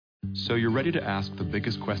So you're ready to ask the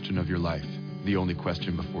biggest question of your life, the only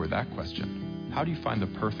question before that question. How do you find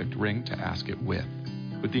the perfect ring to ask it with?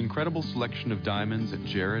 With the incredible selection of diamonds at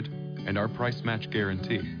Jared and our price match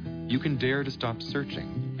guarantee, you can dare to stop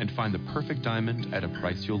searching and find the perfect diamond at a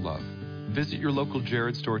price you'll love. Visit your local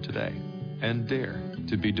Jared store today and dare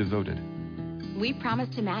to be devoted. We promise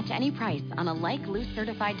to match any price on a like loose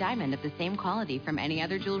certified diamond of the same quality from any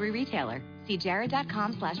other jewelry retailer. See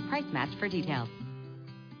jared.com/price match for details.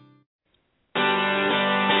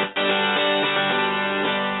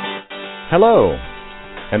 Hello,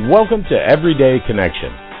 and welcome to Everyday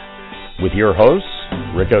Connection with your hosts,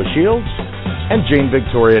 Rico Shields and Jane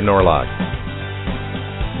Victoria Norlock,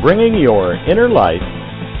 bringing your inner life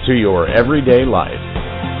to your everyday life.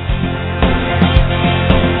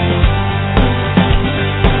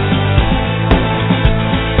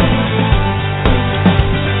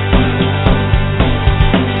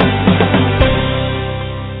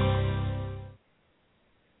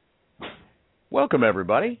 Welcome,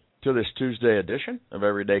 everybody, to this Tuesday edition of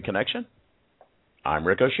Everyday Connection. I'm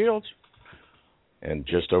Rico Shields, and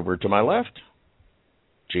just over to my left,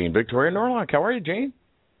 Jane Victoria Norlock. How are you, Jane?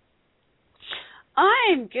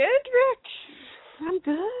 I'm good, Rick. I'm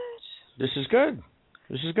good. This is good.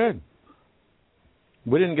 This is good.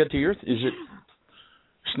 We didn't get to your... Is it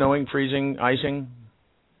snowing, freezing, icing?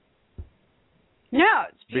 No,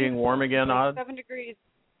 it's beautiful. Being warm again, like odd? 7 degrees.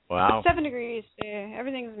 Wow. 7 degrees today.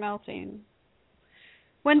 Everything's melting.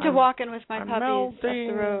 Went to walking with my puppies up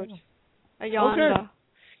the road. A Yonda. Oh,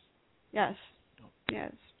 yes.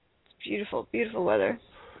 Yes. It's beautiful, beautiful weather.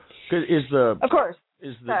 Of course.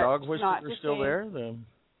 Is the dog whisperer still there? No,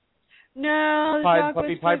 the dog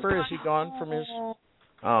Puppy Piper, is he gone from his...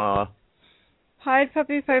 Pied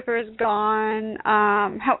Puppy Piper is gone.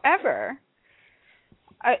 However,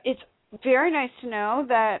 it's very nice to know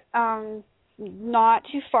that not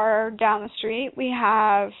too far down the street we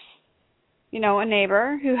have, a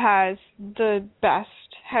neighbor who has the best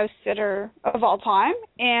house sitter of all time.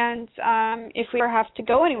 And if we ever have to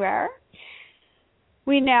go anywhere,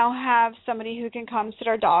 we now have somebody who can come sit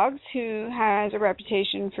our dogs who has a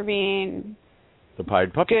reputation for being the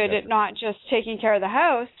Pied Puppy good at not just taking care of the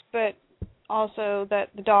house, but also that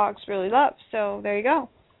the dogs really love. So there you go.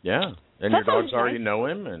 Yeah. And your dogs already know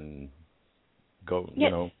him and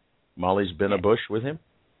go, Molly's been a bush with him.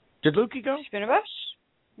 Did Lukey go? She's been a bush?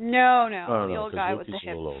 No. Oh, the old guy Lukey's with the hips. A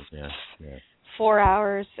little old. Yeah. 4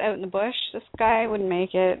 hours out in the bush. This guy wouldn't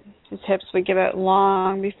make it. His hips would give out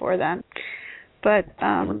long before then. But,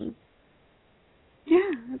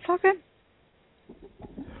 it's all good.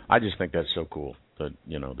 I just think that's so cool that,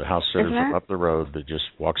 the house sitter from up the road that just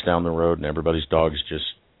walks down the road and everybody's dogs just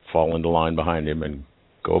fall into line behind him and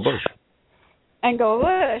go bush. And go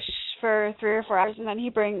bush for 3 or 4 hours, and then he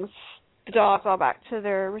brings the dogs all back to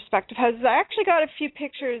their respective houses. I actually got a few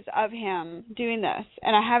pictures of him doing this,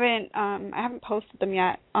 and I haven't posted them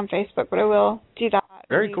yet on Facebook, but I will do that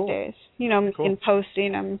Very cool. days. Cool. In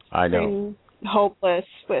posting, I'm I know. Hopeless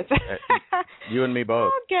with you and me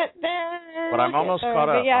both. I'll get there. But I'm almost caught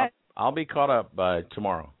up. Yeah. I'll be caught up by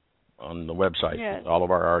tomorrow on the website. Yes. With all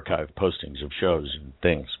of our archive postings of shows and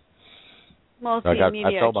things. Multimedia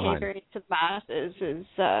I fell behind. catering to the masses is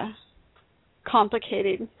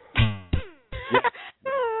complicated.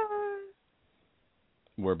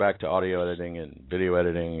 We're back to audio editing and video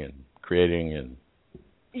editing and creating and.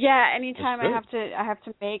 Yeah, anytime I have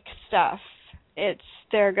to make stuff, it's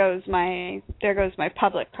there goes my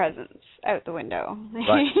public presence out the window.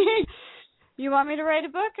 Right. You want me to write a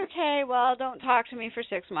book? Okay, well, don't talk to me for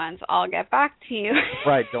 6 months. I'll get back to you.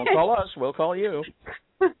 Right, don't call us. We'll call you.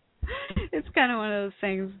 It's kind of one of those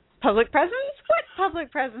things. Public presence? What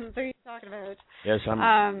public presence are you talking about? Yes,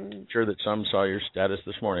 I'm sure that some saw your status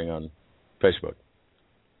this morning on Facebook.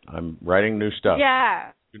 I'm writing new stuff.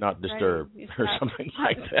 Yeah. Do not disturb or something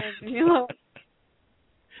like that.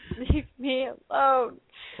 Leave me alone.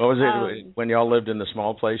 What was it? When y'all lived in the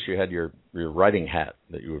small place, you had your writing hat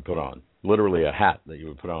that you would put on. Literally a hat that you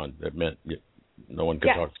would put on that meant no one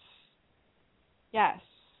could talk. Yes,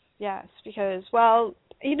 because, well,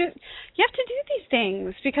 you have to do these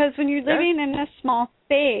things because when you're living in a small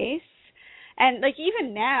space, and like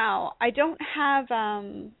even now, I don't have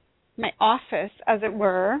my office, as it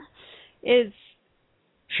were, is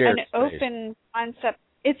shared an space. Open concept.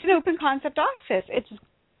 It's an open concept office. It's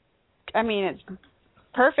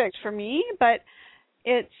perfect for me, but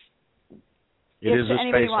it is a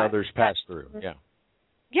space others pass through. Yeah.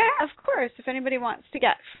 Yeah, of course. If anybody wants to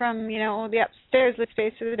get from, the upstairs living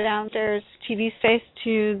space to the downstairs TV space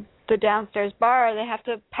to the downstairs bar, they have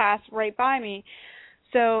to pass right by me.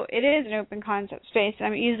 So it is an open concept space, and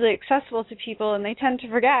I'm easily accessible to people, and they tend to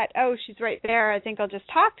forget, oh, she's right there, I think I'll just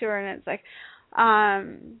talk to her, and it's like,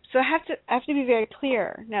 so I have to be very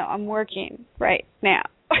clear. No, I'm working right now.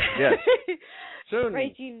 Yes. Soon,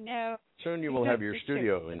 right, you know. Soon you will have your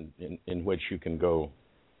studio in which you can go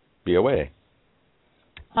be away.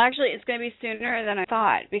 Well, actually, it's going to be sooner than I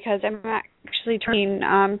thought, because I'm actually turning,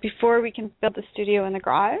 before we can build the studio in the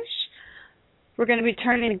garage, we're going to be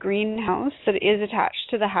turning a greenhouse that is attached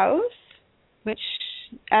to the house, which,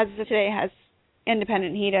 as of today, has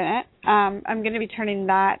independent heat in it. I'm going to be turning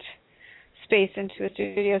that space into a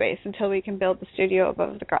studio space until we can build the studio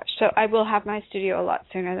above the garage. So I will have my studio a lot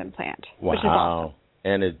sooner than planned, which is awesome.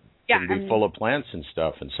 And it can be full of plants and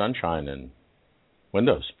stuff and sunshine and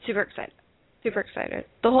windows. Super excited.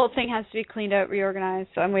 The whole thing has to be cleaned out, reorganized,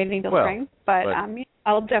 so I'm waiting till spring. But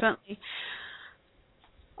I'll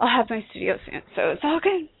have my studio soon, so it's all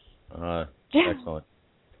good.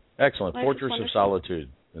 Excellent. Life Fortress of Solitude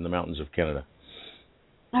in the mountains of Canada.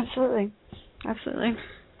 Absolutely.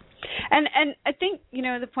 And I think,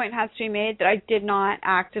 the point has to be made that I did not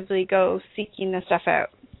actively go seeking this stuff out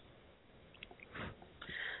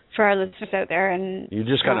for our listeners out there. And you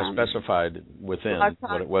just kind of specified within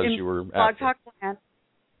what it was you were Blog Talk Land.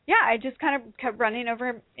 Yeah, I just kind of kept running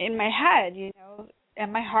over in my head,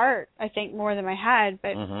 and my heart, I think, more than my head.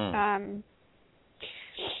 But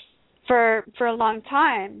for a long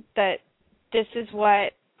time, that this is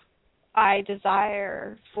what I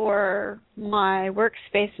desire for my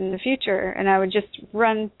workspace in the future, and I would just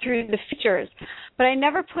run through the features. But I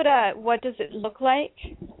never put what does it look like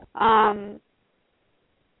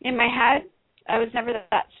in my head. I was never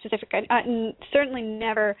that specific. I certainly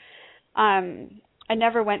never. I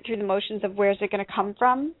never went through the motions of where's it going to come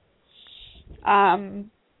from. None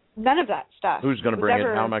of that stuff. Who's going to bring it?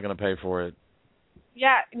 How am I going to pay for it?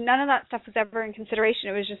 Yeah, none of that stuff was ever in consideration.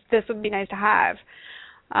 It was just, this would be nice to have.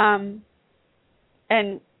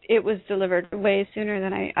 And it was delivered way sooner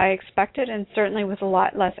than I expected, and certainly with a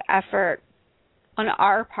lot less effort on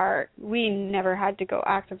our part. We never had to go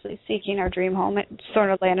actively seeking our dream home. It sort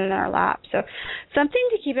of landed in our lap. So something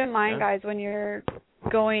to keep in mind, guys, when you're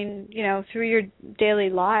going, through your daily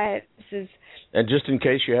lives is... And just in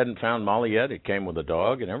case you hadn't found Molly yet, it came with a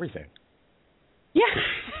dog and everything. Yeah.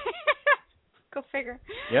 Go figure.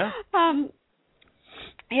 Yeah.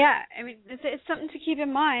 Yeah, I mean, it's something to keep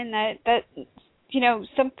in mind that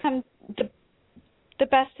sometimes the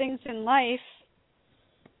best things in life,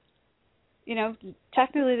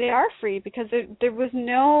 technically they are free, because there was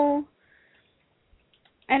no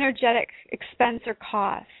energetic expense or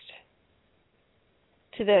cost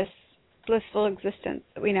to this blissful existence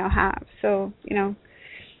that we now have. So, it's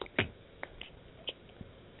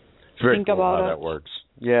very cool how that works.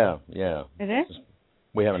 Yeah. It is?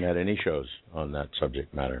 We haven't had any shows on that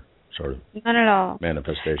subject matter, sort of. None at all.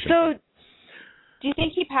 Manifestation. So, do you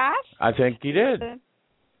think he passed? I think he did. The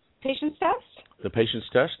patience test? The patience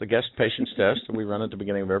test, the guest patience test that we run at the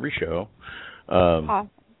beginning of every show. Awesome.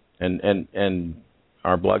 And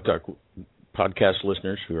our Blog Talk podcast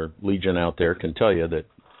listeners, who are legion out there, can tell you that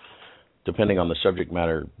depending on the subject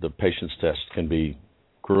matter, the patience test can be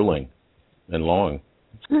grueling and long.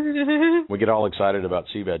 We get all excited about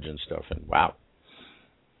sea veg and stuff, and wow.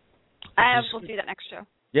 We'll do that next show.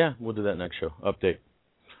 Yeah, we'll do that next show. Update.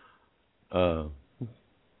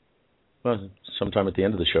 Well, sometime at the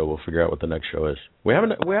end of the show, we'll figure out what the next show is. We have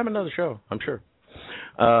another show, I'm sure.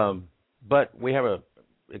 But we have an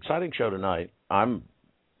exciting show tonight. I'm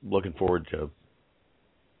looking forward to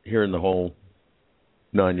hearing the whole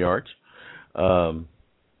 9 yards.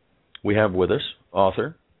 We have with us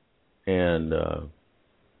author and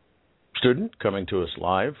student coming to us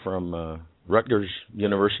live from Rutgers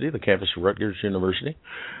University, the campus of Rutgers University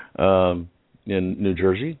in New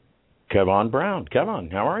Jersey, Kevon Brown.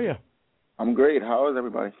 Kevon, how are you? I'm great. How is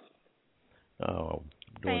everybody? Oh,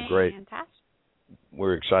 doing great. Fantastic.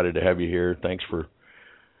 We're excited to have you here. Thanks for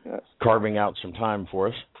carving out some time for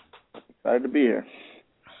us. Excited to be here.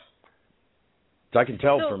 I can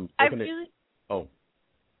tell from looking at... Oh.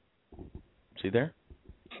 See there?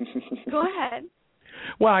 Go ahead.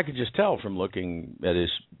 Well, I could just tell from looking at his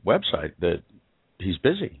website that he's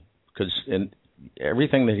busy, because in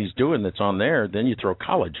everything that he's doing that's on there, then you throw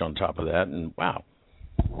college on top of that, and wow.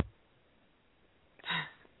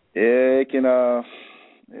 It can,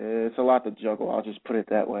 it's a lot to juggle. I'll just put it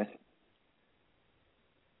that way.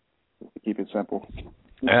 Keep it simple.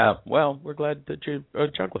 Yeah, well, we're glad that you're a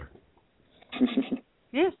juggler.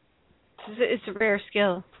 Yes. It's a rare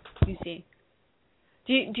skill, you see.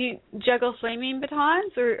 Do you juggle flaming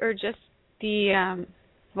batons or just the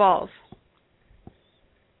balls?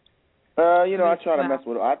 I try to mess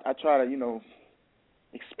with it. I try to,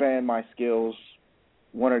 expand my skills,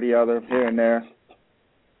 one or the other, here and there.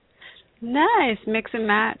 Nice. Mix and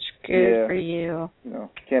match. Good for you.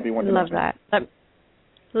 Can't be one. Love that.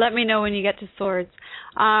 Let me know when you get to swords.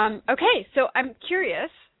 Okay, so I'm curious.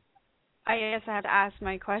 I guess I have to ask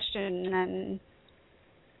my question, and then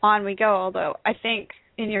on we go, although I think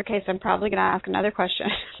in your case I'm probably going to ask another question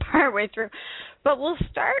partway through. But we'll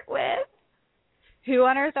start with, who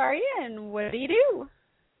on earth are you and what do you do?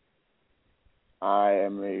 I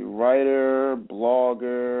am a writer,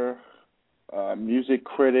 blogger, music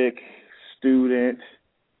critic, student,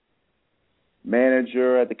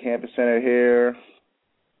 manager at the campus center here,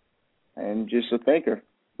 and just a thinker.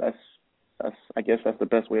 I guess that's the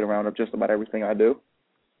best way to round up just about everything I do.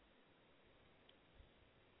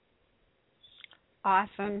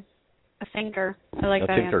 Awesome. A thinker. I like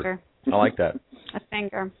that answer. I like that. A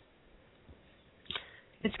thinker.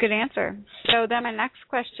 It's a good answer. So then my next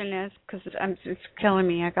question is, because it's killing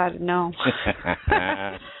me, I got to know.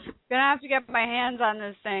 I'm going to have to get my hands on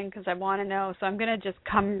this thing because I want to know. So I'm going to just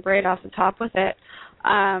come right off the top with it.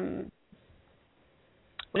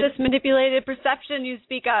 This manipulated perception you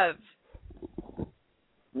speak of.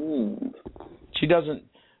 She doesn't,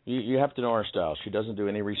 you have to know our style. She doesn't do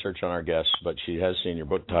any research on our guests, but she has seen your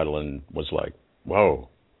book title and was like, whoa.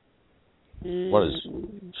 What is,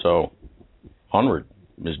 so, onward,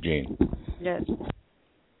 Ms. Jean. Yes. Well,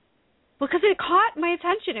 because it caught my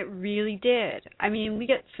attention. It really did. I mean, we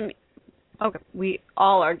get some,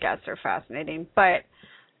 all our guests are fascinating, but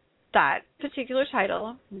that particular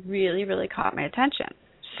title really, really caught my attention.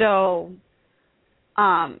 So,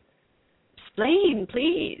 explain,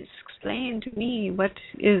 please. Explain to me what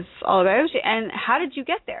is all about and how did you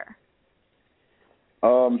get there?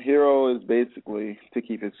 Hero is basically, to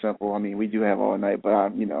keep it simple. I mean, we do have all night, but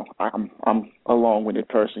I'm a long-winded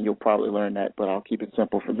person. You'll probably learn that, but I'll keep it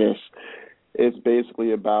simple for this. It's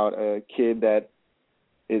basically about a kid that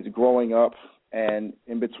is growing up, and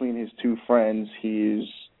in between his two friends, he's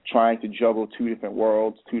trying to juggle two different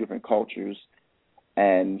worlds, two different cultures,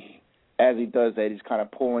 and as he does that, he's kind of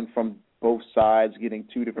pulling from both sides, getting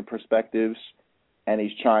two different perspectives, and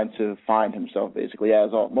he's trying to find himself, basically,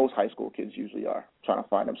 as most high school kids usually are, trying to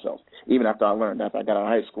find themselves. Even after I learned that, after I got out of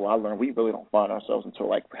high school, I learned we really don't find ourselves until,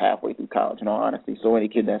 like, halfway through college, in all honesty. So any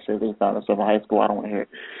kid that says they found themselves in high school, I don't want to hear it.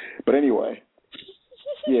 But anyway,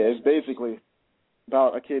 yeah, it's basically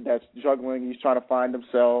about a kid that's juggling. He's trying to find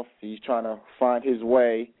himself. He's trying to find his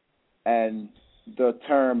way. And the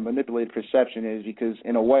term manipulated perception is because,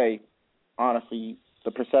 in a way, honestly,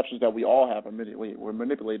 the perceptions that we all have were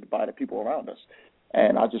manipulated by the people around us.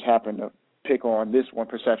 And I just happen to pick on this one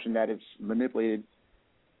perception that is manipulated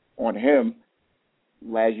on him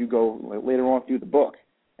as you go later on through the book.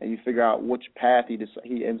 And you figure out which path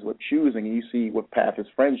he ends up choosing, and you see what path his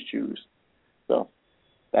friends choose. So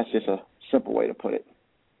that's just a simple way to put it.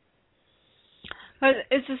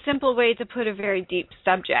 It's a simple way to put a very deep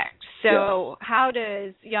subject. So how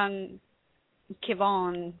does young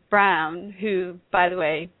Kevon Brown, who, by the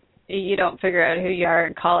way, you don't figure out who you are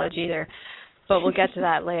in college either, but we'll get to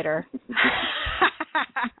that later.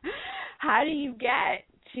 How do you get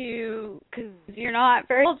to, because you're not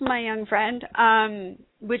very old, my young friend,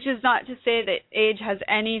 which is not to say that age has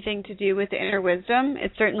anything to do with the inner wisdom.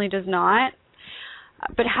 It certainly does not.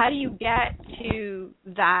 But how do you get to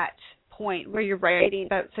that point where you're writing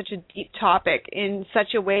about such a deep topic in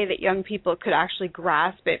such a way that young people could actually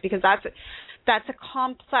grasp it? Because that's a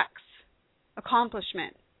complex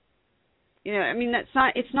accomplishment.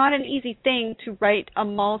 It's not an easy thing to write a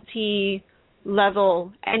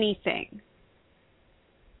multi-level anything.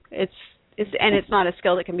 It's not a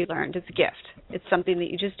skill that can be learned. It's a gift. It's something that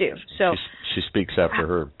you just do. So she speaks after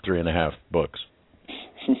her 3.5 books.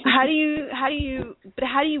 How do you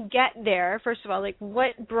get there? First of all, like,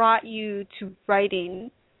 what brought you to writing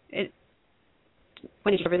it?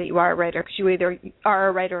 When did you discover that you are a writer? Because you either are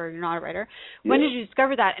a writer or you're not a writer. When did you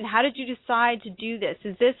discover that, and how did you decide to do this?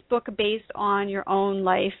 Is this book based on your own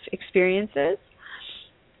life experiences?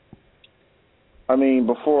 I mean,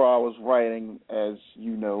 before I was writing, as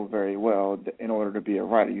you know very well, in order to be a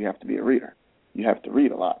writer, you have to be a reader. You have to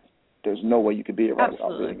read a lot. There's no way you could be a writer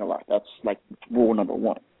without reading a lot. That's like rule number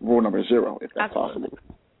 1, rule number 0, if that's possible.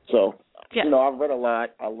 So, I've read a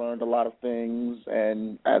lot. I learned a lot of things,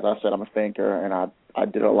 and as I said, I'm a thinker, and I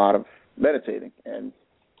did a lot of meditating. And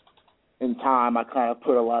in time, I kind of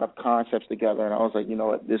put a lot of concepts together, and I was like, you know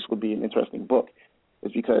what, this would be an interesting book.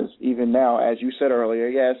 It's because even now, as you said earlier,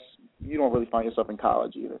 yes, you don't really find yourself in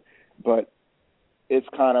college either, but it's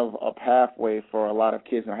kind of a pathway for a lot of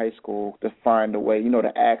kids in high school to find a way,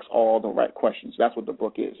 to ask all the right questions. That's what the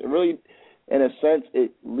book is. It really, in a sense,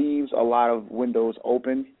 it leaves a lot of windows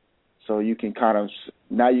open, so you can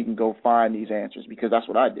now you can go find these answers, because that's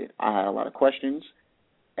what I did. I had a lot of questions,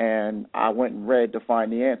 and I went and read to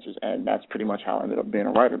find the answers, and that's pretty much how I ended up being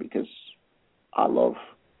a writer, because I love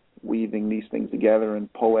weaving these things together in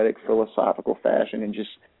poetic, philosophical fashion and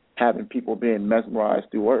just having people being mesmerized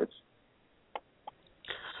through words.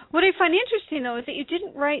 What I find interesting, though, is that you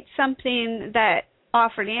didn't write something that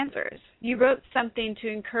offered answers. You wrote something to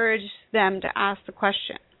encourage them to ask the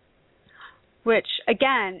question, which,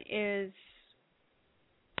 again, is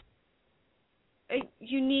a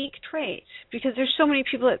unique trait, because there's so many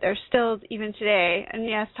people out there still, even today, and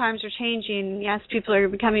yes, times are changing, yes, people are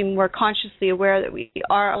becoming more consciously aware that we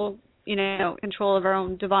are all, in control of our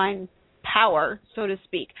own divine power, so to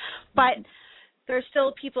speak, but there's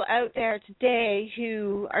still people out there today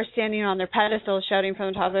who are standing on their pedestal shouting from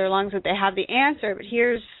the top of their lungs that they have the answer, but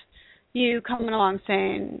here's you coming along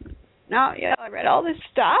saying, no, I read all this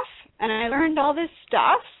stuff, and I learned all this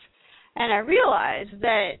stuff, and I realized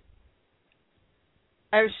that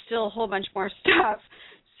there's still a whole bunch more stuff.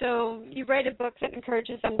 So you write a book that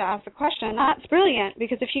encourages them to ask the question. That's brilliant,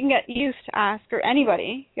 because if you can get youth to ask, or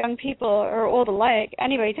anybody, young people or old alike,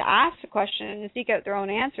 anybody to ask the question and to seek out their own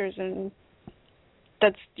answers, and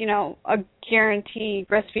that's, a guaranteed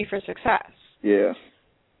recipe for success. Yeah.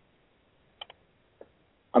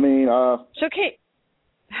 I mean, So, Kate,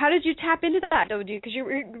 how did you tap into that, though, dude? Because you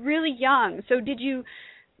were really young. So did you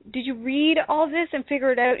read all this and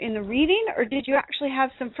figure it out in the reading, or did you actually have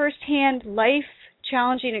some firsthand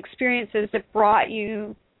life-challenging experiences that brought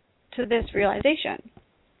you to this realization?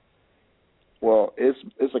 Well,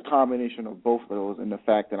 it's a combination of both of those, and the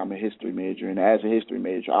fact that I'm a history major. And as a history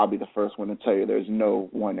major, I'll be the first one to tell you there's no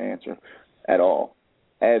one answer at all.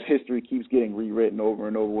 As history keeps getting rewritten over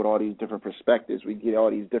and over with all these different perspectives, we get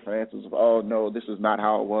all these different answers of, oh, no, this is not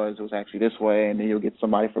how it was actually this way. And then you'll get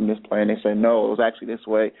somebody from this plan, they say, no, it was actually this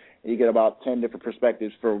way. And you get about 10 different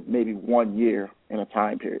perspectives for maybe 1 year in a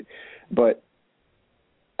time period. But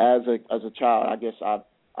as a child, I guess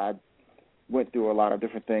I went through a lot of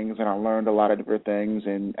different things, and I learned a lot of different things.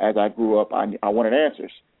 And as I grew up, I wanted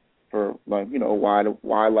answers for,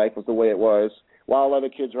 why life was the way it was. While other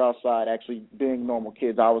kids are outside actually being normal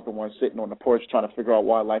kids, I was the one sitting on the porch trying to figure out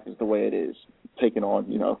why life is the way it is, taking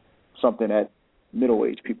on, something that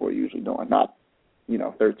middle-aged people are usually doing, not,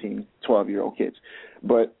 13, 12-year-old kids.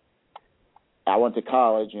 But I went to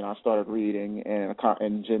college, and I started reading, and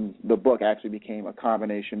the book actually became a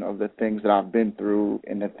combination of the things that I've been through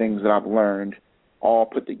and the things that I've learned all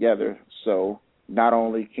put together. So not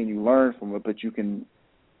only can you learn from it, but you can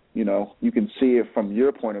see it from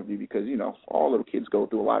your point of view, because, all little kids go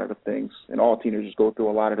through a lot of the things, and all teenagers go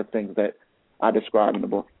through a lot of the things that I describe in the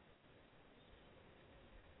book.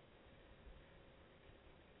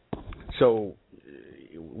 So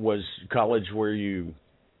was college where you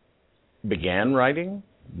began writing,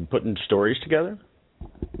 putting stories together?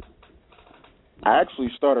 I actually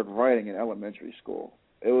started writing in elementary school.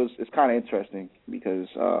 It's kind of interesting because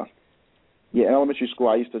in elementary school,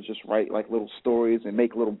 I used to just write like little stories and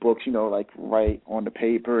make little books, write on the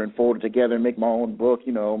paper and fold it together and make my own book,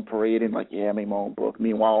 and parade and I made my own book.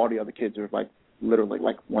 Meanwhile, all the other kids are literally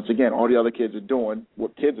once again, all the other kids are doing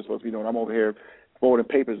what kids are supposed to be doing. I'm over here folding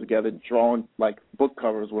papers together, drawing book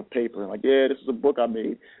covers with paper. And this is a book I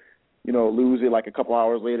made. Lose it a couple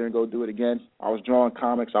hours later and go do it again. I was drawing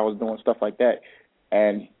comics. I was doing stuff like that.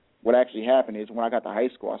 And what actually happened is when I got to high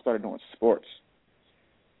school, I started doing sports.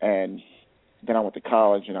 And then I went to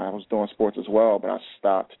college, and I was doing sports as well, but I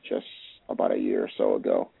stopped just about a year or so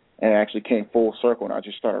ago. And it actually came full circle, and I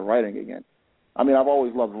just started writing again. I've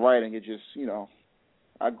always loved writing. It just,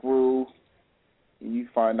 I grew, and you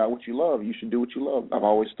find out what you love. You should do what you love. I've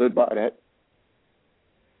always stood by that.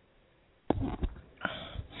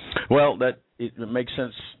 Well, it makes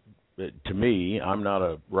sense to me. I'm not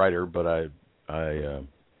a writer, but I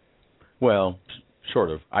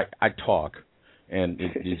sort of. I talk. And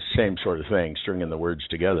it's the same sort of thing, stringing the words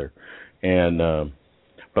together. And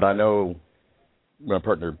but I know my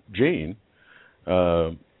partner, Jean,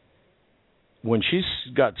 when she's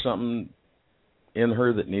got something in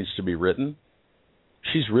her that needs to be written,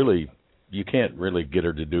 you can't really get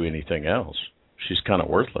her to do anything else. She's kind of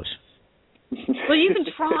worthless. Well, you can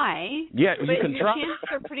try. Yeah, you can try. But your chances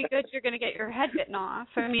are pretty good you're going to get your head bitten off.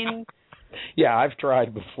 Yeah, I've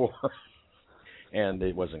tried before, and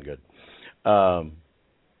it wasn't good. So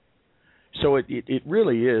it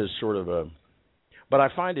really is sort of but I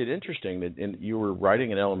find it interesting that you were writing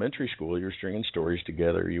in elementary school, you were stringing stories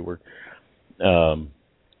together, you were And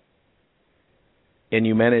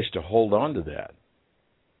you managed to hold on to that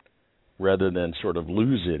rather than sort of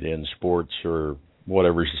lose it in sports or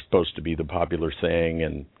whatever's supposed to be the popular thing.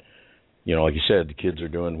 And, you know, like you said, the kids are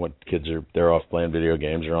doing what kids are, they're off playing video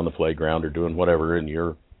games or on the playground or doing whatever, and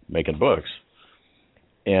you're making books.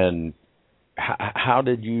 And how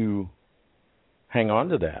did you hang on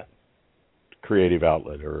to that creative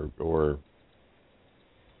outlet, or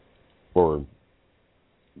was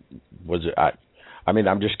it? I mean,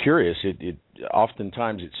 I'm just curious. It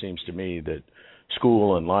oftentimes it seems to me that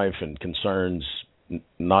school and life and concerns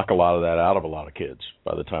knock a lot of that out of a lot of kids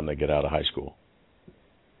by the time they get out of high school.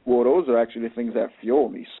 Well, those are actually the things that fuel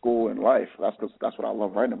me, school and life. That's what I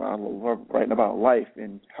love writing about. I love writing about life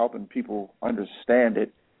and helping people understand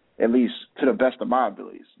it, at least to the best of my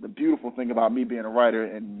abilities. The beautiful thing about me being a writer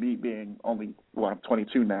and me being only, I'm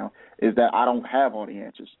 22 now, is that I don't have all the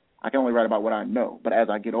answers. I can only write about what I know. But as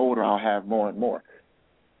I get older, I'll have more and more.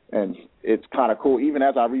 And it's kind of cool. Even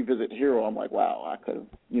as I revisit Hero, I'm like, wow, I could have,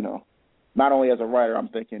 you know, not only as a writer, I'm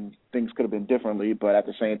thinking things could have been differently, but at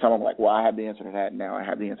the same time, I'm like, well, I have the answer to that now. I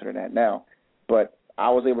have the answer to that now. But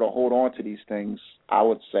I was able to hold on to these things. I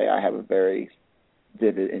would say I have a very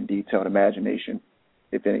vivid and detailed imagination,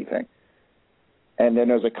 if anything. And then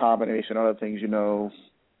there's a combination of other things, you know,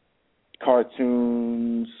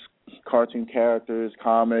 cartoons, cartoon characters,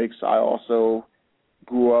 comics. I also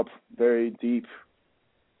grew up very deep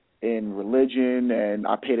in religion, and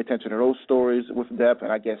I paid attention to those stories with depth,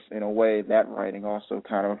 and I guess in a way that writing also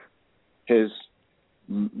kind of has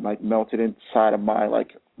like melted inside of my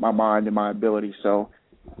mind and my ability. So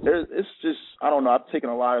it's just, I don't know, I've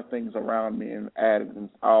taken a lot of things around me and added, and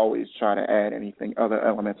I always try to add other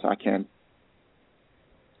elements I can.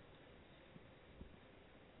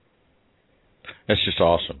 That's just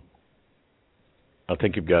awesome. I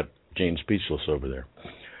think you've got Jane speechless over there,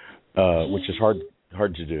 which is hard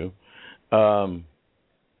to do,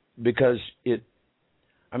 because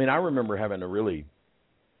I remember having a really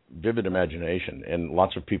vivid imagination, and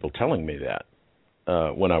lots of people telling me that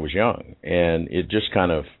when I was young, and it just kind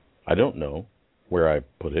of, I don't know where I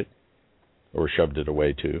put it or shoved it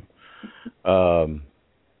away to,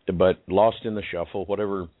 but lost in the shuffle,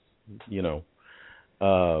 whatever, you know,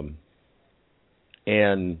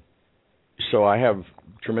 and so I have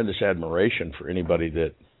tremendous admiration for anybody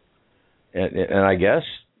that, and I guess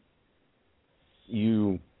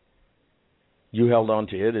you held on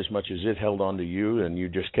to it as much as it held on to you, and you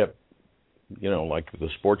just kept, you know, like the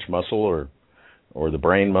sports muscle or the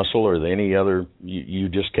brain muscle or any other, you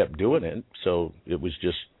just kept doing it. So it was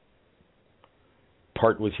just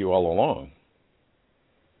part with you all along.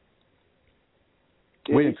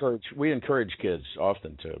 We encourage kids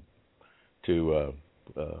often to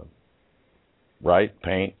write,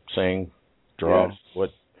 paint, sing, draw, yes,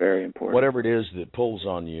 very important. Whatever it is that pulls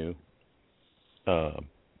on you,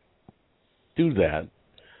 do that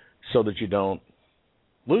so that you don't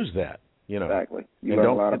lose that. You know, exactly. You learn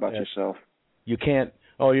a lot about yourself. You can't.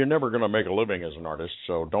 Oh, you're never going to make a living as an artist,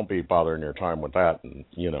 so don't be bothering your time with that. And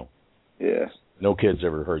you know, yes, no kid's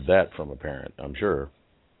ever heard that from a parent, I'm sure.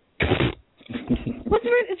 Well,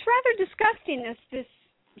 it's rather disgusting. This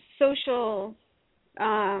social,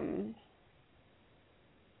 I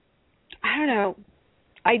don't know,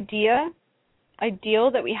 ideal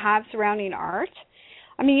that we have surrounding art.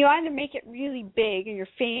 I mean, you either make it really big and you're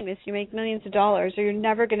famous, you make millions of dollars, or you're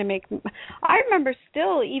never going to make. I remember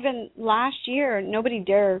still, even last year, nobody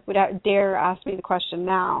would dare ask me the question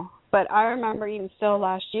now, but I remember even still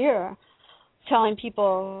last year telling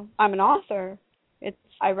people I'm an author.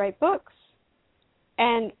 I write books.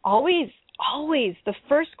 And always the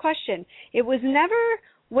first question, it was never,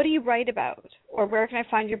 what do you write about? Or where can I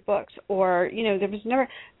find your books? Or, you know, there was never,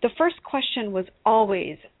 the first question was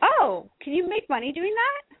always, oh, can you make money doing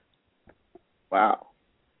that? Wow.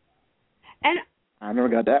 And I never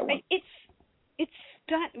got that one. It's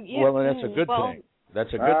done. Yeah, well, and that's a good thing.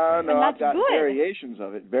 That's a good thing. No, I've got good. variations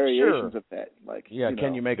of it. Variations of that. Like, yeah, you know,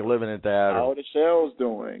 can you make a living at that? How are the sales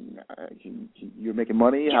doing? You're making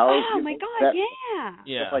money? Oh my God, yeah.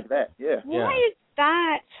 Stuff like that, yeah.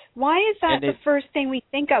 Why is that the first thing we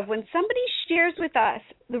think of? When somebody shares with us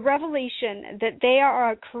the revelation that they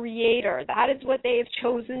are a creator, that is what they have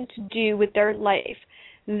chosen to do with their life.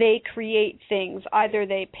 They create things. Either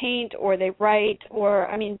they paint or they write, or,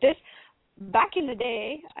 I mean, this, back in the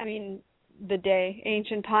day,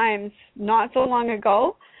 ancient times, not so long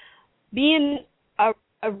ago, being a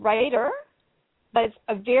writer was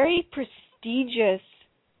a very prestigious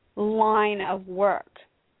line of work.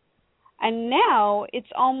 And now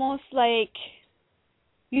it's almost like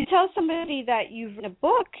you tell somebody that you've written a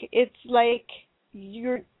book, it's like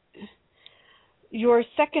you're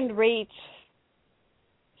second-rate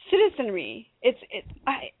citizenry.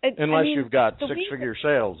 Unless you've got six-figure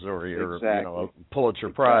sales, or you're a Pulitzer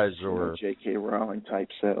Prize, or J.K. Rowling type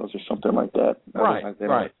sales, or something like that.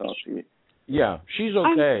 Right. Yeah, she's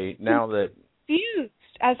okay now that. Confused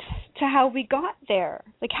as to how we got there.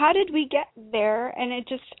 Like, how did we get there? And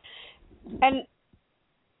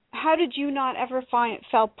how did you not ever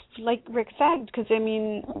felt like Rick said? Because I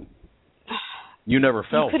mean, you never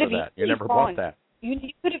fell for that. You never bought that. You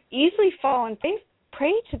could have easily fallen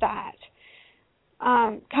prey to that.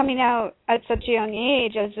 Coming out at such a young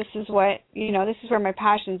age, as this is what this is where my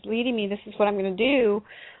passion's leading me. This is what I'm going to do.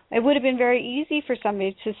 It would have been very easy for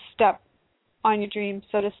somebody to step on your dream,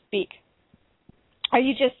 so to speak. Are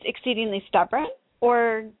you just exceedingly stubborn,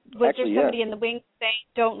 or was there somebody in the wings saying,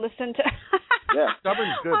 "Don't listen to"? Yeah,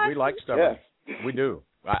 stubborn's good. We like stubborn. Yeah. We do.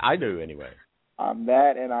 I do anyway. I'm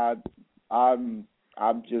that, and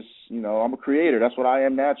I'm just I'm a creator. That's what I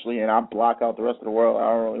am naturally, and I block out the rest of the world. I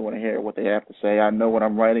don't really want to hear what they have to say. I know what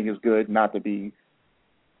I'm writing is good, not to be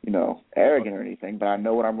arrogant or anything, but I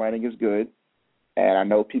know what I'm writing is good, and I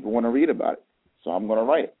know people want to read about it, so I'm going to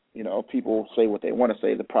write it. People say what they want to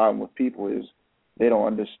say. The problem with people is they don't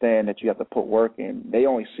understand that you have to put work in. They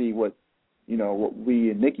only see what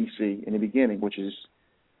we and Nikki see in the beginning, which is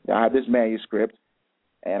I have this manuscript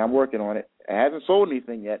and I'm working on it. It hasn't sold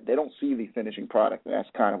anything yet. They don't see the finishing product. And that's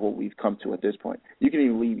kind of what we've come to at this point. You can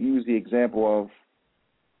even use the example of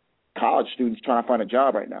college students trying to find a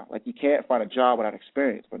job right now. Like, you can't find a job without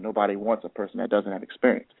experience, but nobody wants a person that doesn't have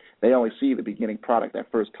experience. They only see the beginning product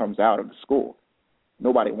that first comes out of the school.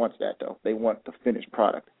 Nobody wants that, though. They want the finished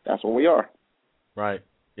product. That's what we are. Right.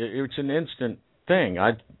 It's an instant thing.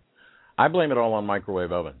 I blame it all on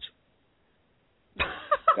microwave ovens.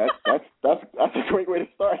 That's a great way to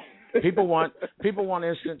start. People want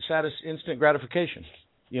instant gratification.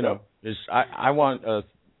 I want a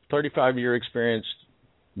 35-year experienced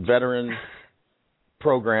veteran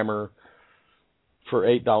programmer for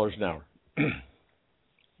 $8 an hour.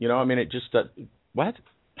 It just what?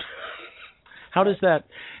 How does that?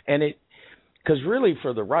 And because really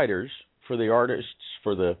for the writers, for the artists,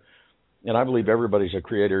 and I believe everybody's a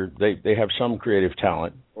creator. They have some creative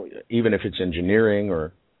talent, even if it's engineering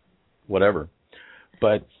or whatever.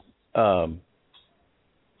 But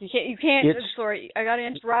you can't. Sorry, I got to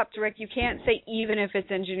interrupt, Rick. You can't say even if it's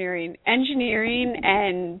engineering. Engineering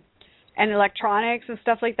and electronics and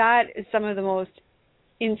stuff like that is some of the most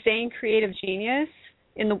insane creative genius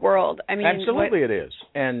in the world. I mean, absolutely it is.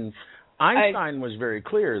 And Einstein was very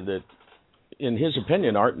clear that, in his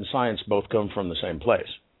opinion, art and science both come from the same place.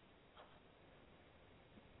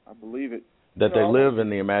 I believe it. That they live in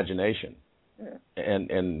the imagination. Yeah.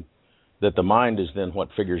 And that the mind is then what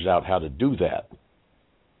figures out how to do that.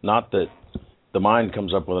 Not that the mind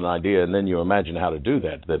comes up with an idea and then you imagine how to do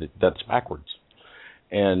that. That's backwards.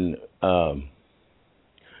 And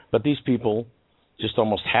but these people just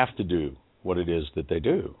almost have to do what it is that they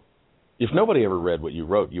do. If nobody ever read what you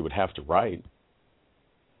wrote, you would have to write.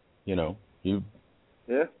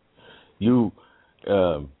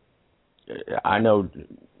 I know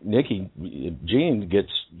Nikki, Jean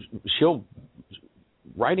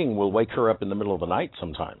writing will wake her up in the middle of the night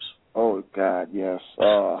sometimes. Oh, God, yes.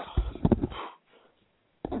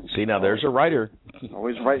 See, now there's a writer.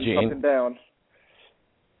 Always writing Jean. Something down.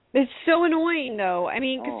 It's so annoying, though. I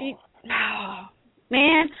mean, because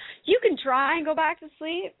man, you can try and go back to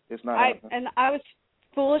sleep. It's not and I was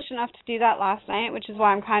foolish enough to do that last night, which is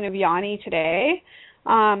why I'm kind of yawny today.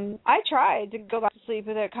 I tried to go back to sleep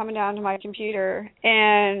without coming down to my computer,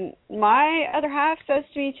 and my other half says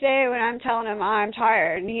to me today when I'm telling him I'm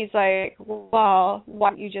tired, and he's like, well, why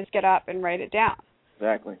don't you just get up and write it down?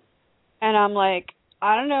 Exactly. And I'm like,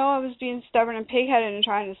 I don't know, I was being stubborn and pig-headed and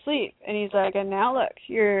trying to sleep. And he's like, and now look,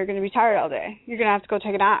 you're going to be tired all day. You're going to have to go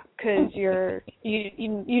take a nap because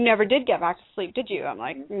you never did get back to sleep, did you? I'm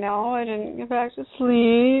like, no, I didn't get back to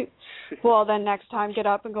sleep. Well, then next time get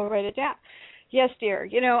up and go write it down. Yes, dear.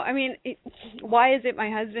 Why is it my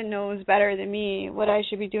husband knows better than me what I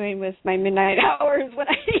should be doing with my midnight hours when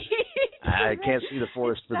I can't see the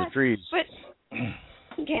forest for the trees. But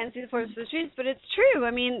you can't see the forest for the trees, but it's true.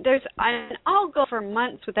 I mean, I'll go for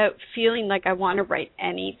months without feeling like I want to write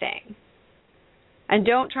anything. And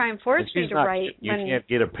don't try and force me to write. You can't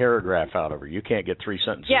get a paragraph out of her. You can't get 3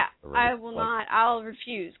 sentences. Yeah, I will not. I'll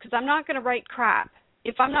refuse because I'm not going to write crap.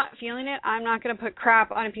 If I'm not feeling it, I'm not going to put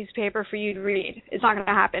crap on a piece of paper for you to read. It's not going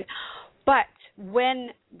to happen. But when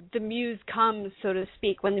the muse comes, so to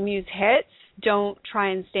speak, when the muse hits, don't try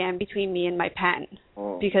and stand between me and my pen.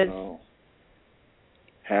 Because no.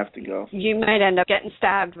 Have to go. You might end up getting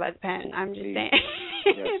stabbed by the pen. I'm just saying.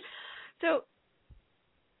 Yes. So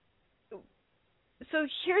So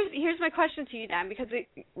here's my question to you then, because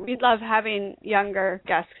we love having younger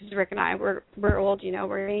guests, because Rick and I, we're old,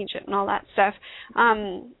 we're ancient and all that stuff.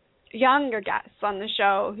 Younger guests on the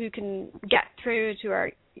show who can get through to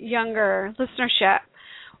our younger listenership.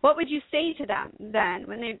 What would you say to them then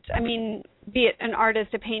when be it an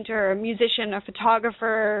artist, a painter, a musician, a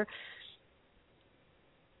photographer,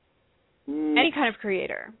 any kind of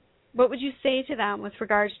creator? What would you say to them with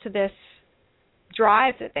regards to this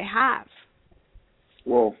drive that they have?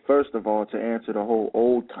 Well, first of all, to answer the whole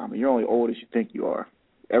old comment, you're only old as you think you are.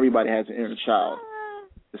 Everybody has an inner child.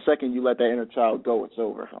 The second you let that inner child go, it's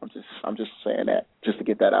over. I'm just saying that just to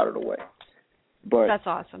get that out of the way. But that's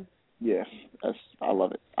awesome. Yeah, I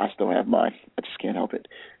love it. I still have mine. I just can't help it.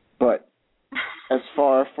 But as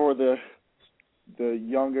far for the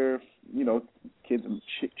younger, kids and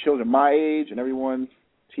children my age and everyone,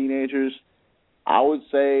 teenagers, I would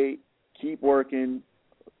say keep working.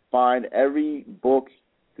 Find every book.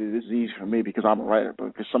 This is easy for me because I'm a writer,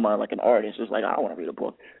 but for somebody like an artist, it's like I don't want to read a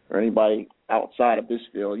book. Or anybody outside of this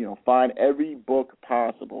field, find every book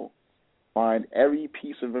possible. Find every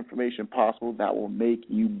piece of information possible that will make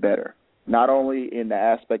you better. Not only in the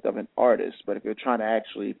aspect of an artist, but if you're trying to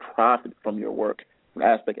actually profit from your work, an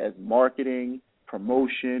aspect as marketing,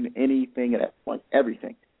 promotion, anything, like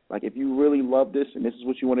everything. Like if you really love this and this is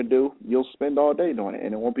what you want to do, you'll spend all day doing it,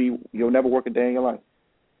 and you'll never work a day in your life.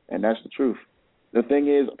 And that's the truth. The thing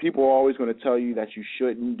is, people are always going to tell you that you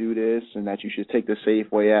shouldn't do this and that you should take the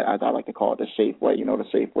safe way, as I like to call it, the safe way. The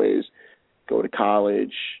safe way is go to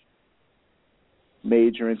college,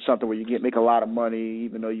 major in something where you make a lot of money,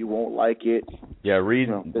 even though you won't like it. Yeah, read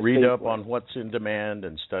up on what's in demand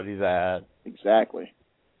and study that. Exactly.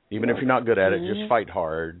 Even if you're not good at it, just fight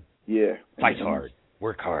hard. Yeah. Fight hard.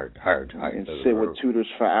 Work hard. And sit with tutors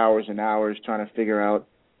for hours and hours trying to figure out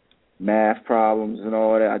math problems and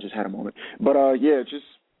all that. I just had a moment. But, just,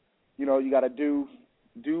 you got to do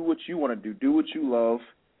what you want to do. Do what you love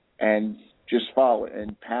and just follow it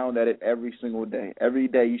and pound at it every single day. Every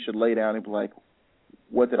day you should lay down and be like,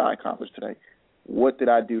 what did I accomplish today? What did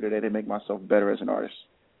I do today to make myself better as an artist?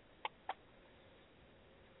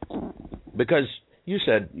 Because you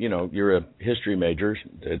said, you're a history major.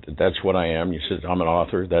 That's what I am. You said I'm an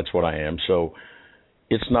author. That's what I am. So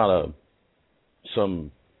it's not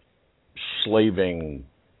some slaving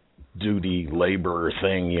duty labor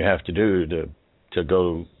thing you have to do to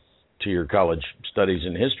go to your college studies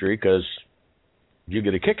in history, because you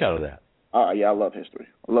get a kick out of that. Yeah, I love history.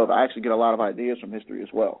 I actually get a lot of ideas from history as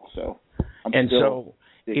well. So,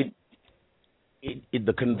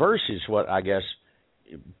 the converse is what I guess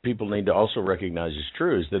people need to also recognize is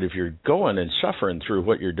true, is that if you're going and suffering through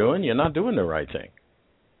what you're doing, you're not doing the right thing.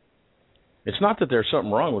 It's not that there's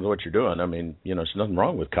something wrong with what you're doing. I mean, there's nothing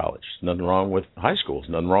wrong with college. There's nothing wrong with high school. There's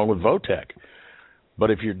nothing wrong with VOTEC. But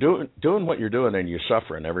if you're doing what you're doing and you're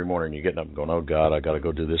suffering every morning, you're getting up and going, oh, God, I got to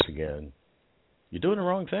go do this again, you're doing the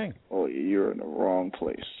wrong thing. Oh, you're in the wrong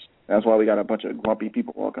place. That's why we got a bunch of grumpy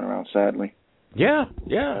people walking around, sadly. Yeah.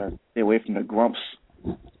 Stay away from the grumps.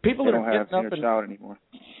 People that that don't have inner child anymore.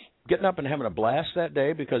 Getting up and having a blast that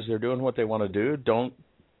day because they're doing what they want to do, don't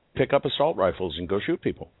pick up assault rifles and go shoot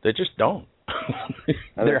people. They just don't.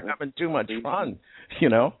 They're having too much fun,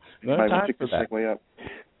 No time for that. Way up.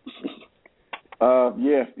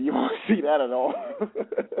 You won't see that at all.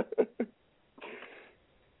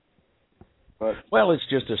 Well, it's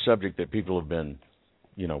just a subject that people have been,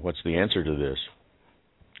 what's the answer to this?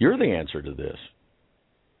 You're the answer to this.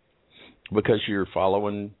 Because you're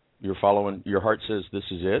following, your heart says this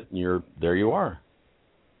is it, and there you are.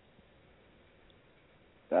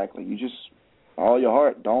 Exactly. You just follow your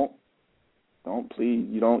heart. Don't please.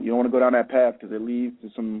 You don't want to go down that path because it leads to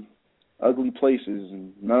some ugly places,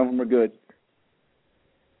 and none of them are good.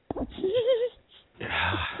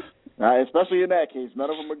 Especially in that case, none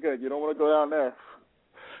of them are good. You don't want to go down there.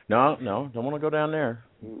 No, don't want to go down there.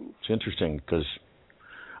 It's interesting because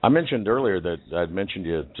I mentioned earlier that I'd mentioned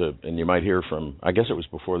you and you might hear from, I guess it was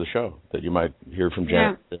before the show, that you might hear from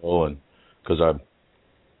Janet Bill, and because I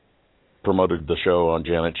promoted the show on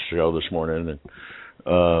Janet's show this morning,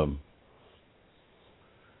 and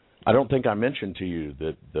I don't think I mentioned to you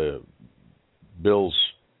that the Bill's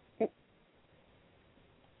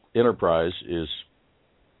enterprise is,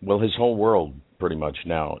 well, his whole world pretty much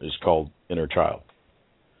now is called Inner Child.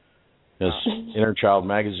 His Inner Child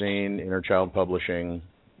magazine, Inner Child publishing,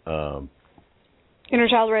 Inner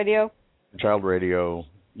Child radio. Child radio,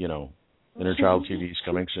 Inner Child TV is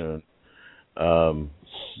coming soon.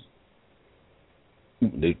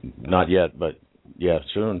 Not yet, but yeah,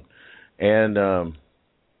 soon. And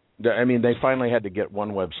I mean, they finally had to get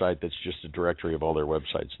one website that's just a directory of all their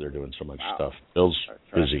websites. They're doing so much stuff. Bill's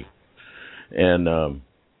busy. And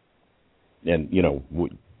you know,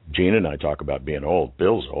 Gene and I talk about being old.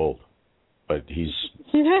 Bill's old, but he's...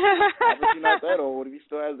 Obviously not that old if he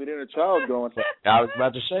still has the inner child going. I was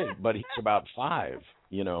about to say, but he's about 5.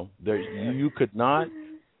 You know, you could not...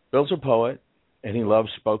 Bill's a poet, and he loves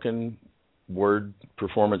spoken word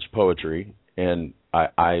performance poetry, and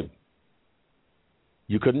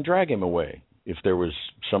you couldn't drag him away if there was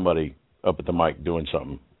somebody up at the mic doing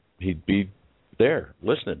something. He'd be there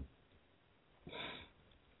listening.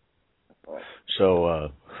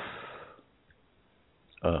 So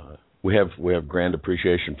we have grand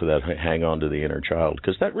appreciation for that. Hang on to the inner child,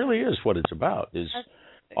 because that really is what it's about. Is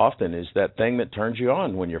that thing that turns you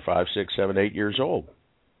on when you're 5, 6, 7, 8 years old.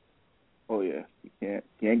 Oh yeah, you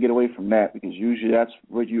can't get away from that, because usually that's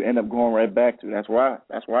what you end up going right back to. That's why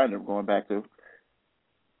I end up going back to.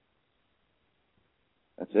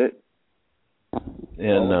 That's it.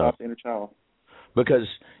 And the inner child. Because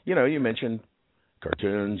you mentioned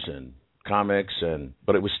cartoons and comics,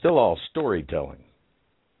 but it was still all storytelling.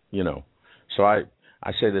 So I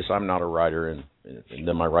say this: I'm not a writer, and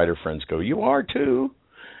then my writer friends go, "You are too."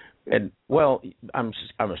 And well, I'm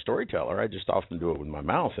a storyteller. I just often do it with my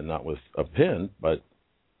mouth and not with a pen, but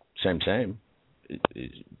same,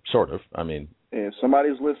 sort of. I mean, if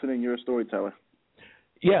somebody's listening, you're a storyteller.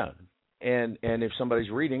 Yeah, and if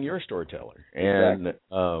somebody's reading, you're a storyteller. And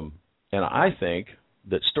exactly. And I think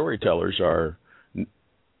that storytellers are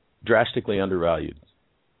drastically undervalued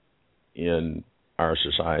in our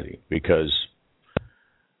society because,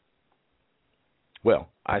 well,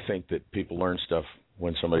 I think that people learn stuff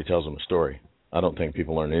when somebody tells them a story. I don't think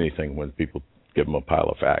people learn anything when people give them a pile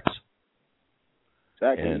of facts.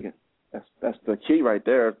 Exactly. And that's the key right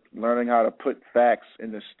there, learning how to put facts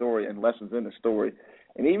in the story and lessons in the story.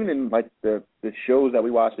 And even in like the shows that we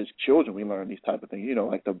watch as children, we learn these type of things,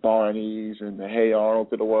 like the Barneys and the Hey Arnold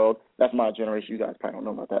to the world. That's my generation. You guys probably don't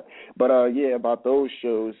know about that. But about those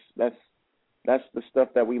shows, that's the stuff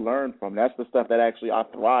that we learned from. That's the stuff that actually I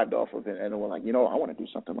thrived off of it. And we're like, I want to do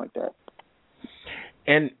something like that.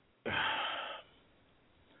 And I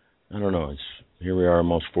don't know, here we are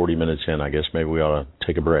almost 40 minutes in. I guess maybe we ought to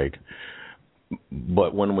take a break.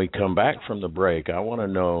 But when we come back from the break, I want to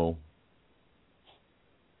know,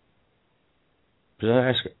 did I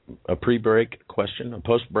ask a pre-break question, a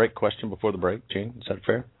post-break question before the break, Gene? Is that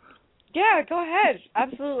fair? Yeah, go ahead.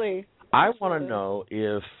 Absolutely. I want to know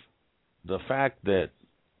if the fact that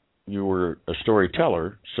you were a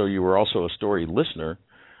storyteller, so you were also a story listener,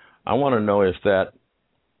 I want to know if that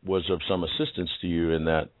was of some assistance to you in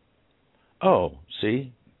that, oh,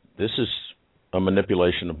 see, this is a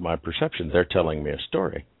manipulation of my perception. They're telling me a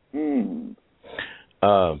story. So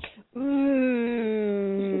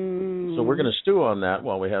we're going to stew on that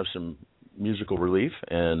while we have some musical relief,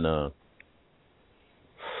 and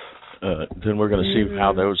then we're going to see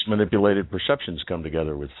how those manipulated perceptions come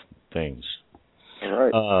together with things.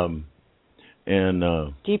 All right.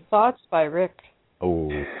 Deep Thoughts by Rick. Oh.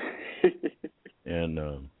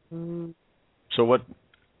 And so what,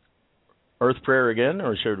 Earth Prayer again,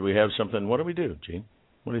 or should we have something? What do we do, Gene?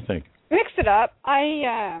 What do you think? Mix it up.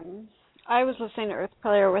 I was listening to Earth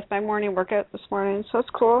Prayer with my morning workout this morning, so it's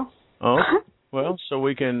cool. Oh, well, so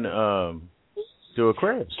we can do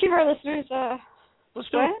Aquarius. Give our listeners let's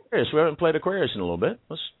do Aquarius. We haven't played Aquarius in a little bit.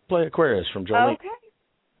 Let's play Aquarius from Jolene. Okay.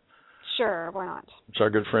 Sure, why not? It's our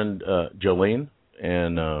good friend Jolene,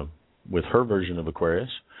 and with her version of Aquarius,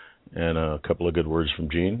 and a couple of good words from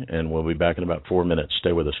Gene, and we'll be back in about 4 minutes.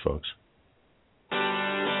 Stay with us, folks.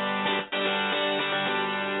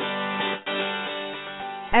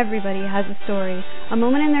 Everybody has a story, a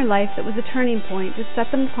moment in their life that was a turning point that set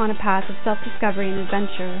them upon a path of self-discovery and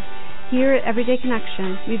adventure. Here at Everyday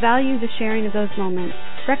Connection, we value the sharing of those moments,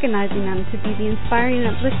 recognizing them to be the inspiring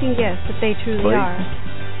and uplifting gifts that they truly are.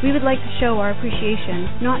 We would like to show our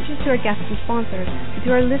appreciation, not just to our guests and sponsors, but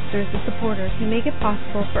to our listeners and supporters who make it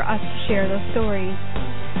possible for us to share those stories.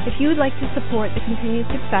 If you would like to support the continued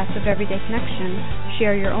success of Everyday Connection,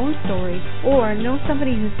 share your own story, or know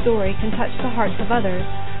somebody whose story can touch the hearts of others,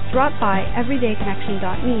 drop by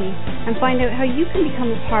everydayconnection.me and find out how you can become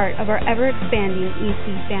a part of our ever-expanding EC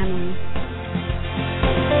family.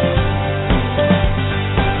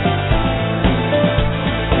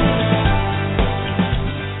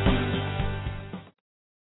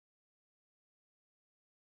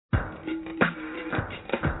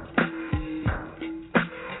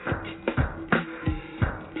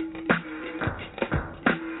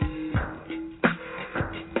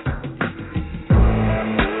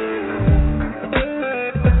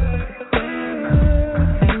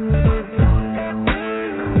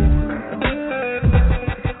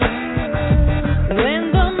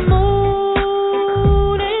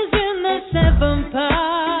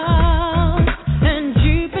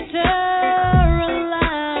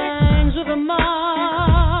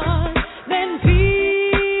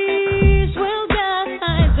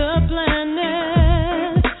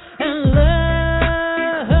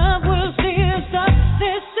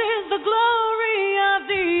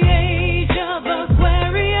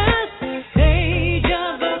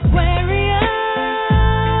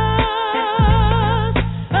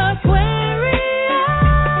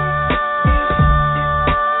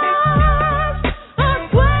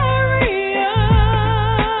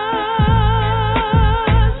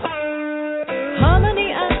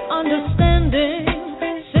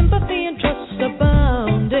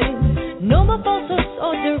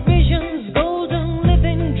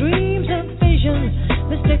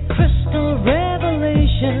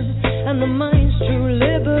 mind's true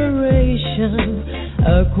liberation.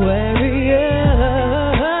 Aquarius.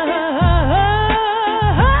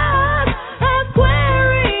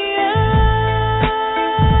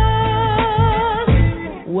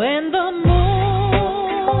 When the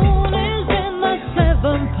moon is in the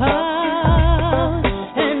seventh house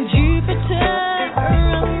and Jupiter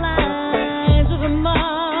aligns with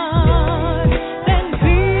Mars, then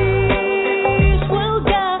peace will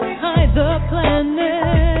guide the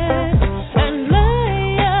planet and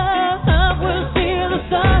Leia will see the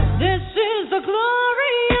stars. This is the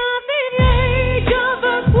glory of the age of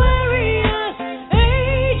Aquarius,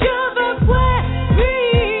 age of Aquarius.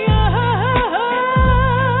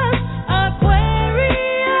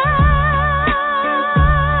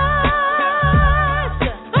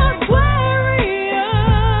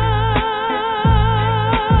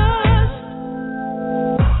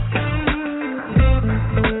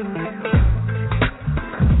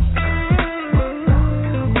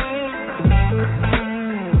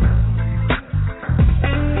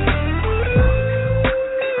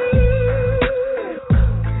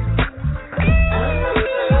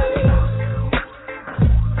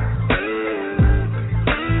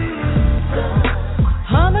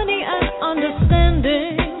 Harmony and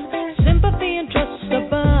understanding, sympathy and trust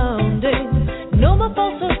abounding. No more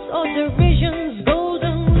falsehoods or derisions,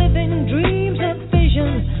 golden living dreams of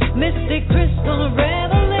vision, mystic crystal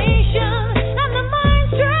revelation, and the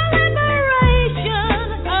mind's true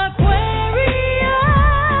liberation. Aquarius,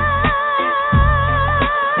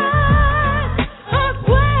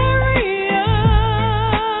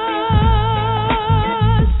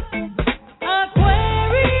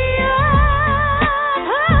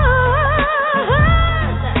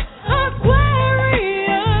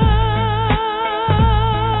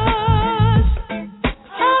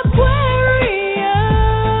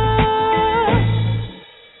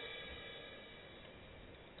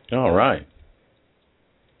 All right.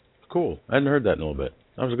 Cool. I hadn't heard that in a little bit.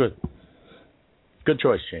 That was good. Good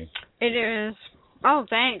choice, Jane. It is. Oh,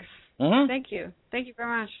 thanks. Mm-hmm. Thank you. Thank you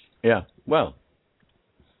very much. Yeah. Well.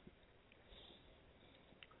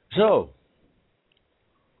 So.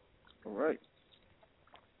 All right.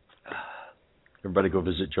 Everybody go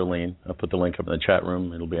visit Jolene. I'll put the link up in the chat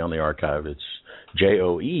room. It'll be on the archive. It's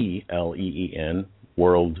JOELEEN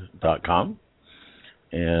world.com.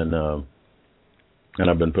 And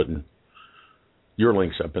I've been putting your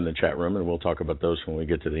links up in the chat room, and we'll talk about those when we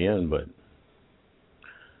get to the end. But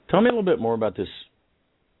tell me a little bit more about this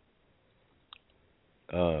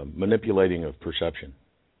manipulating of perception.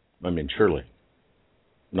 I mean, surely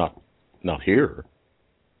not here.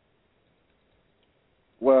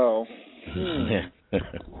 Well,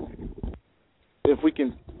 if we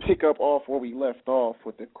can pick up off where we left off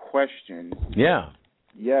with the question. Yeah.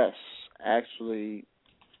 Yes, actually,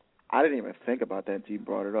 I didn't even think about that until you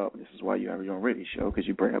brought it up. This is why you have your own radio show, because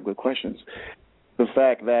you bring up good questions. The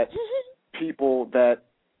fact that people that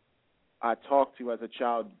I talked to as a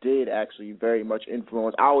child did actually very much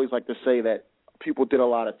influence. I always like to say that people did a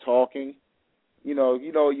lot of talking. You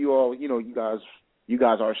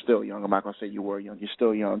guys are still young. I'm not gonna say you were young. You're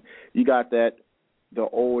still young. You got the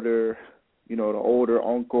older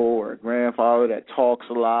uncle or grandfather that talks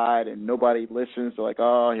a lot and nobody listens. They're like,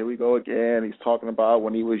 oh, here we go again. He's talking about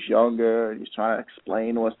when he was younger. He's trying to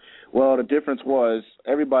explain to us. Well, the difference was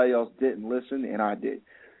everybody else didn't listen, and I did.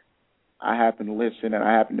 I happened to listen, and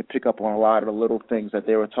I happened to pick up on a lot of the little things that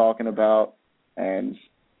they were talking about, and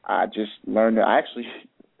I just learned that. I actually,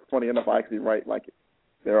 funny enough, I actually write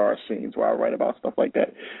there are scenes where I write about stuff like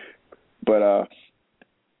that. But,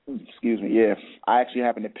 excuse me, yeah, I actually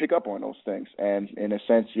happen to pick up on those things. And in a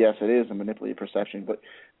sense, yes, it is a manipulated perception. But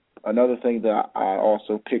another thing that I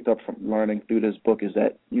also picked up from learning through this book is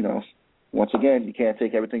that, once again, you can't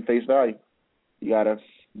take everything face value. You gotta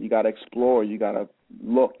explore. You gotta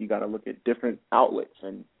look. You gotta look at different outlets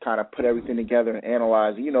and kind of put everything together and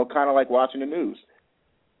analyze. Kind of like watching the news.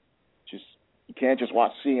 You can't just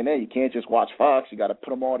watch CNN. You can't just watch Fox. You got to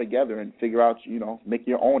put them all together and figure out, make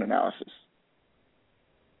your own analysis.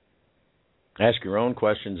 Ask your own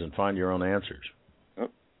questions and find your own answers. Yep.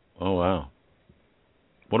 Oh, wow.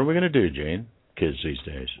 What are we going to do, Jane? Kids these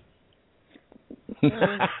days.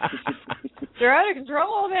 They're out of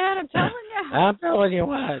control, man. I'm telling you. I'm telling you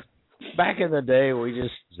what. Back in the day,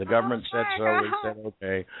 the government said so. God. We said,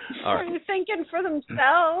 okay. All right. They're thinking for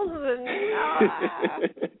themselves. And,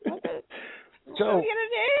 what are we going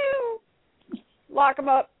to do? Lock them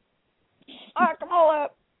up. Lock them all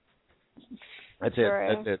up. That's it.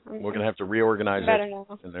 Sorry. That's it. We're going to have to reorganize Better it,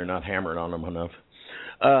 now. and they're not hammering on them enough.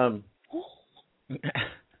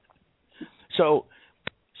 So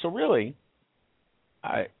really,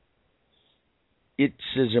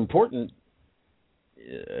 it's as important.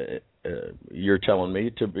 You're telling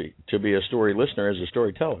me to be a story listener as a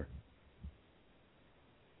storyteller.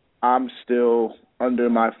 I'm still under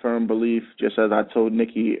my firm belief, just as I told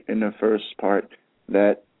Nikki in the first part,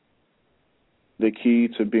 that the key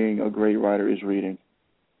to being a great writer is reading.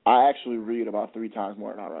 I actually read about 3 times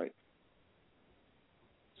more than I write.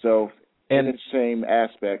 So, in the same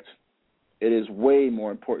aspect, it is way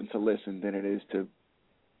more important to listen than it is to,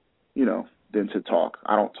 than to talk.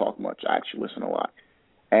 I don't talk much. I actually listen a lot.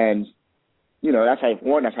 And, that's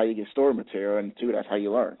how you get story material, and 2, that's how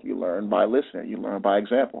you learn. You learn by listening. You learn by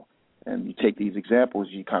example. And you take these examples,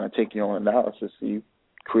 you kind of take your own analysis, and you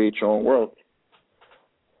create your own world.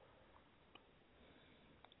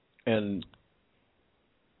 And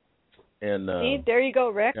see, there you go,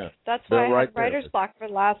 Rick. Yeah, that's why I had right writer's block for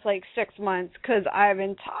the last 6 months, because I've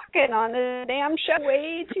been talking on the damn show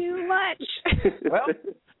way too much. Well,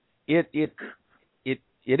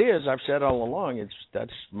 it is. I've said all along.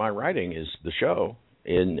 That's my writing is the show,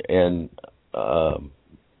 and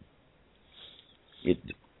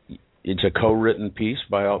it's a co-written piece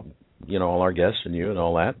by all our guests and you and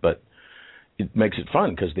all that, but it makes it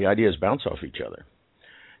fun because the ideas bounce off each other.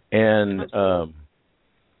 And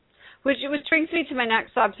which brings me to my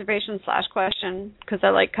next observation / question, because I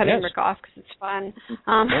like cutting Yes. Rick off because it's fun.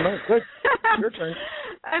 No, good. Your turn.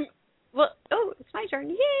 It's my turn.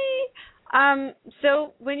 Yay!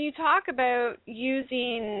 So when you talk about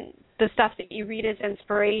using the stuff that you read as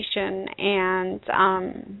inspiration and,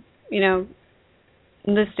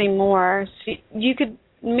 listening more, so you could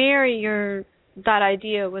marry that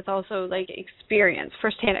idea with also experience,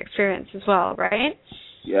 firsthand experience as well, right?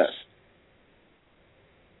 Yes.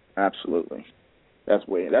 Absolutely.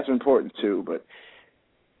 That's important too, but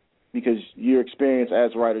because your experience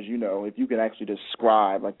as writers, if you can actually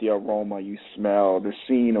describe the aroma you smell, the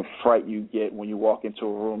scene of fright you get when you walk into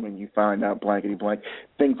a room and you find out blankety blank,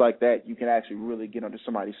 things like that, you can actually really get under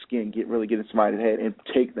somebody's skin, really get in somebody's head and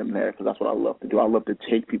take them there, because that's what I love to do. I love to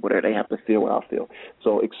take people there. They have to feel what I feel.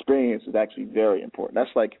 So experience is actually very important.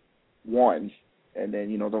 That's one. And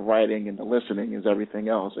then, the writing and the listening is everything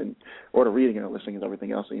else, or the reading and the listening is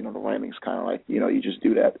everything else. And, the writing is kind of you just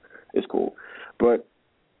do that. It's cool. But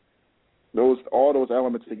all those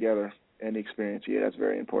elements together and the experience, that's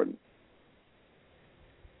very important.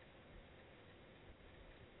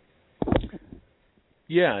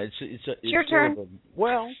 Yeah, it's your turn.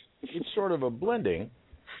 It's sort of a blending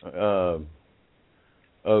of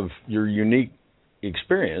your unique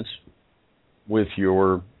experience with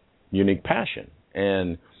your unique passion.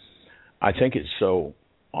 And I think it's so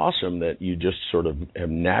awesome that you just sort of have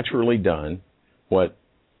naturally done what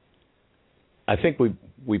I think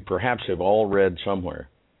we perhaps have all read somewhere.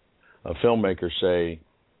 A filmmaker say,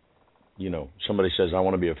 somebody says, I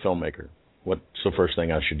want to be a filmmaker. What's the first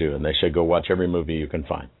thing I should do? And they say, go watch every movie you can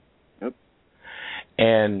find. Yep.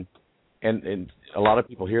 And a lot of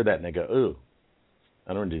people hear that and they go, ooh,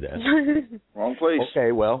 I don't do that. Wrong place.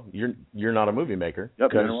 Okay, well, you're not a movie maker. Yep,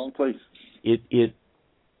 you're in the wrong place.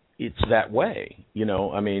 It's that way,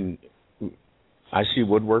 I mean, I see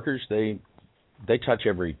woodworkers. They touch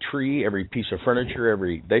every tree, every piece of furniture,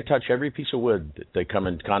 they touch every piece of wood that they come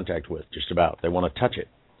in contact with. Just about. They want to touch it.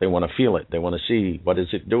 They want to feel it. They want to see what is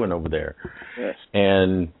it doing over there. Yes.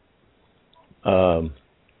 And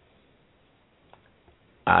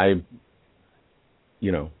I,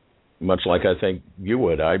 much like I think you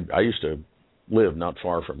would, I used to live not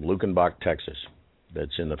far from Lukenbach, Texas.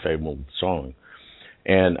 That's in the fabled song.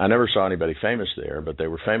 And I never saw anybody famous there, but they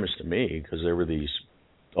were famous to me because there were these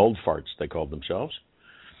old farts, they called themselves,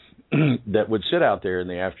 that would sit out there in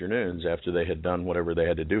the afternoons after they had done whatever they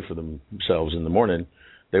had to do for themselves in the morning.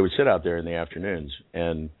 They would sit out there in the afternoons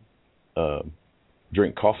and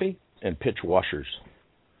drink coffee and pitch washers.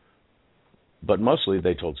 But mostly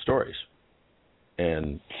they told stories.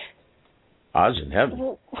 And I was in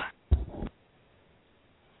heaven.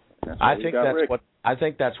 I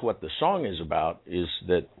think that's what the song is about, is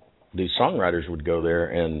that these songwriters would go there,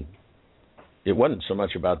 and it wasn't so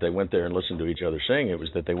much about they went there and listened to each other sing. It was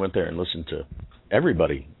that they went there and listened to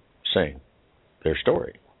everybody sing their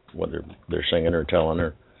story, whether they're singing or telling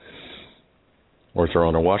or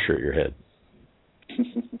throwing a washer at your head.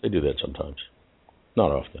 They do that sometimes.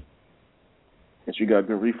 Not often. Guess you got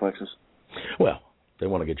good reflexes. Well, they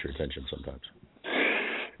want to get your attention sometimes.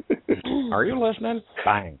 Are you listening?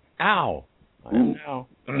 Bang. Ow. I am now.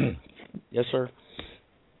 Yes, sir.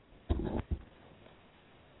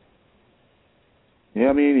 Yeah,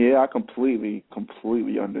 I mean, I completely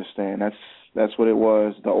understand. That's what it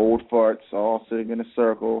was. The old farts all sitting in a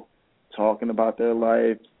circle, talking about their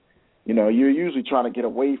life. You're usually trying to get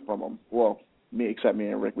away from them. Well, except me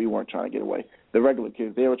and Rick, we weren't trying to get away. The regular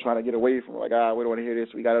kids, they were trying to get away from it. Like, we don't want to hear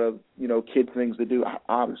this. We got other, kid things to do. I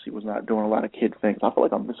obviously was not doing a lot of kid things. I feel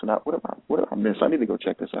like I'm missing out. What did I miss? I need to go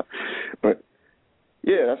check this out. But,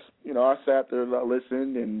 yeah, that's, I sat there and I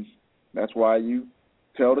listened, and that's why you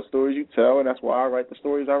tell the stories you tell, and that's why I write the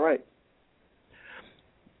stories I write.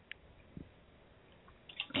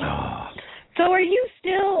 So are you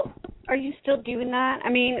still doing that? I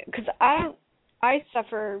mean, because I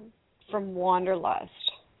suffer from wanderlust,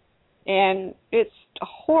 and it's a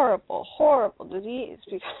horrible, horrible disease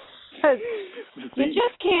because you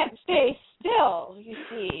just can't stay still. You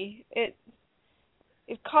see, it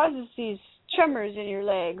causes these tremors in your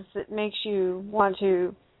legs that makes you want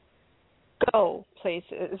to go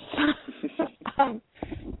places.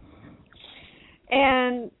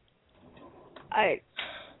 And I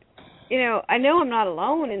know I'm not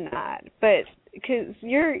alone in that, but because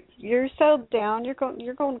you're settled down, you're going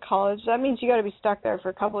to college. That means you got to be stuck there for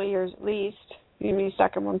a couple of years at least. You're going to be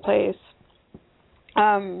stuck in one place,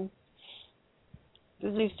 at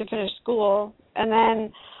least to finish school. And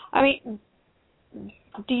then, I mean,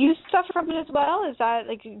 do you suffer from it as well? Is that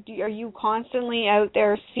like, are you constantly out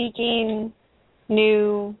there seeking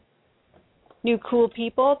new cool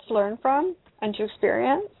people to learn from and to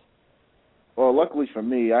experience? Well, luckily for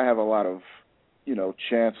me, I have a lot of,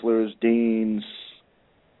 chancellors, deans,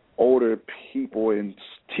 older people, and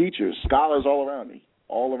teachers, scholars all around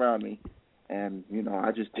me. And,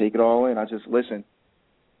 I just take it all in. I just listen.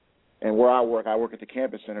 And where I work at the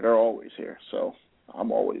campus center. They're always here. So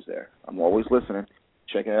I'm always there. I'm always listening,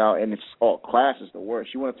 checking it out. And class is the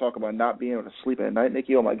worst. You want to talk about not being able to sleep at night,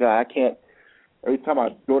 Nikki? Oh, my God, I can't. Every time I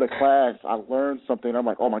go to class, I learn something. I'm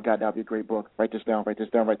like, oh, my God, that would be a great book. Write this down, write this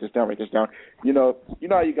down, write this down, write this down. You know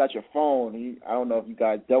how you got your phone. I don't know if you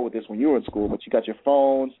guys dealt with this when you were in school, but you got your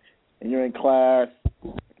phones, and you're in class,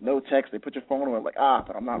 no text. They put your phone on, I'm like,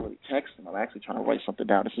 but I'm not really texting. I'm actually trying to write something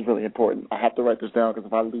down. This is really important. I have to write this down because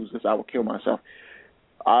if I lose this, I will kill myself.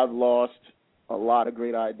 I've lost a lot of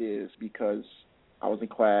great ideas because I was in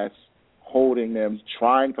class holding them,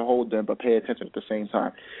 trying to hold them, but pay attention at the same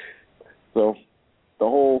time. So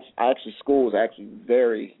school is actually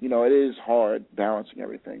very, it is hard balancing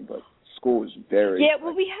everything, but school is very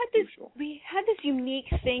we had this unique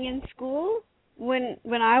thing in school. When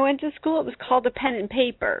I went to school, it was called a pen and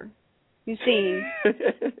paper. You see,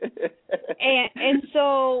 and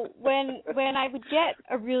so when I would get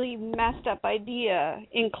a really messed up idea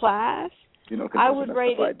in class, I would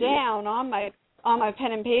write it down on my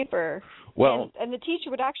pen and paper. Well, and the teacher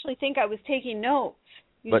would actually think I was taking notes.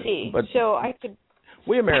 But so I could.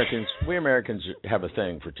 We Americans have a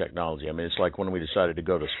thing for technology. I mean, it's like when we decided to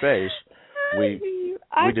go to space, we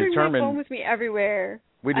determined my phone with me everywhere.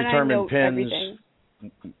 We determined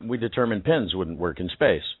pens wouldn't work in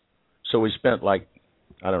space, so we spent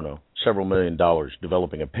several $1 million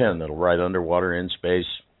developing a pen that'll write underwater, in space,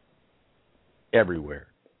 everywhere.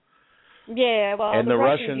 Yeah, well, and the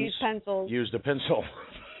Russians used pencils. Used a pencil,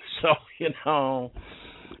 so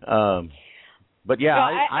But yeah,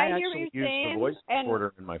 I actually use the voice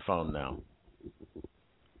recorder in my phone now.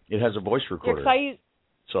 It has a voice recorder.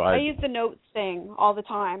 I use the notes thing all the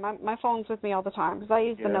time. My phone's with me all the time because I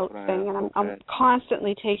use the notes thing, and I'm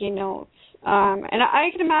constantly taking notes. And I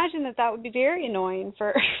can imagine that would be very annoying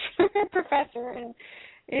for a professor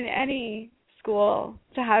in any school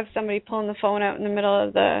to have somebody pulling the phone out in the middle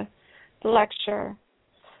of the lecture.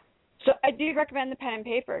 So I do recommend the pen and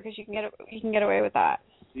paper because you can get away with that.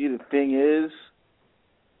 See, the thing is,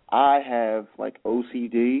 I have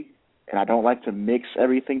OCD, and I don't like to mix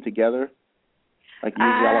everything together. Usually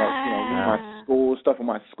I want my school stuff with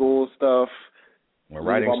my school stuff. My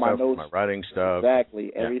writing stuff.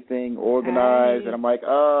 Exactly. Yeah. Everything organized. And I'm like,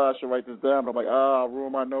 I should write this down. But I'm like, I'll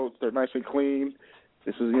ruin my notes. They're nice and clean.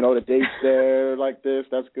 This is, the dates there like this.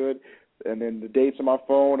 That's good. And then the dates on my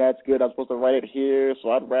phone, that's good. I'm supposed to write it here.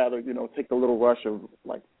 So I'd rather, take the little rush of,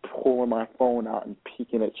 pulling my phone out and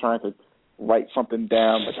peeking it, trying to write something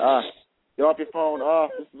down. Get off your phone.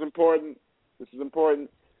 This is important. This is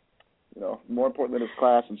important. More important than this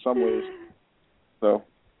class in some ways. So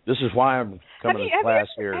this is why I'm coming to class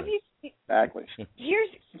here. Exactly.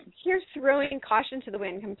 Here's throwing caution to the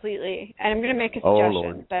wind completely, and I'm going to make a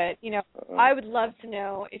suggestion that I would love to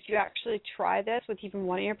know if you actually try this with even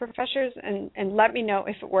one of your professors, and let me know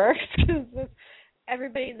if it works. Because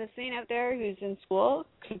everybody listening out there who's in school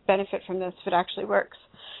could benefit from this if it actually works.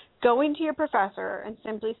 Going to your professor and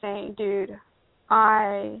simply saying, dude,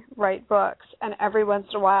 I write books, and every once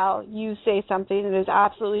in a while you say something that is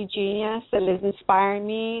absolutely genius, that is inspiring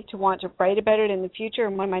me to want to write about it in the future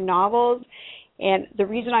in one of my novels. And the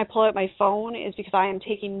reason I pull out my phone is because I am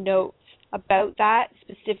taking notes about that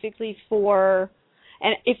specifically for,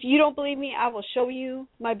 and if you don't believe me, I will show you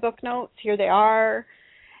my book notes. Here they are.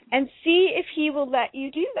 And see if he will let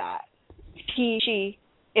you do that. She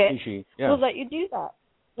will let you do that.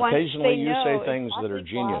 Occasionally you say things that are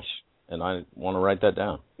genius, and I want to write that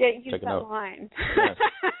down. Yeah, you use Take that line. Yeah.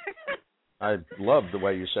 I love the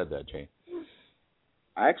way you said that, Jane.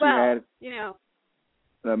 I actually had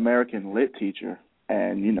an American lit teacher,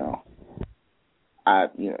 and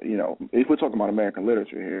if we're talking about American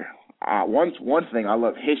literature here, one thing I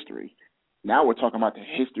love history. Now we're talking about the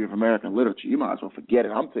history of American literature. You might as well forget it.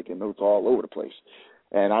 I'm taking notes all over the place.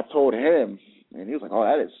 And I told him, and he was like, "Oh,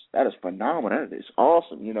 that is phenomenal. That is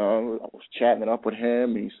awesome." I was chatting it up with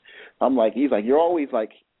him. He's like, "You're always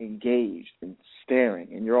like engaged and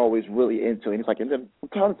staring, and you're always really into it." And he's like, "And then from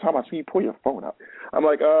time to time, I see you pull your phone out." I'm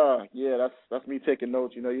like, yeah, that's me taking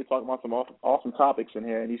notes. You're talking about some awesome topics in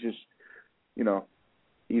here, and he's just,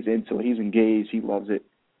 he's into it. He's engaged. He loves it.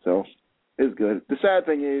 So it's good. The sad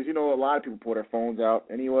thing is, a lot of people pull their phones out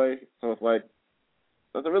anyway. So it's like,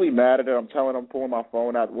 does it really matter that I'm telling them pulling my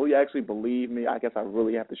phone out? Will you actually believe me? I guess I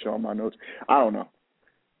really have to show them my notes. I don't know.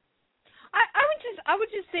 I would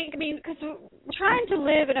just think, because we're trying to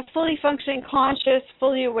live in a fully functioning, conscious,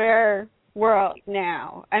 fully aware world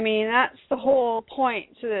now. That's the whole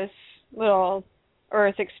point to this little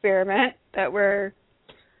Earth experiment that we're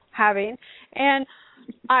having. And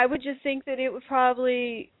I would just think that it would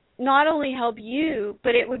probably not only help you,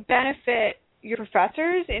 but it would benefit your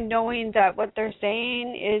professors in knowing that what they're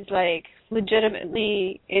saying is like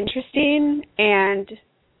legitimately interesting and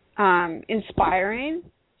inspiring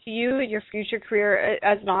to you in your future career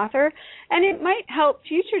as an author. And it might help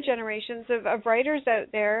future generations of writers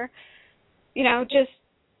out there, just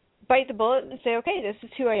bite the bullet and say, okay, this is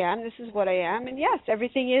who I am, this is what I am, and yes,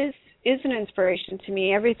 everything is an inspiration to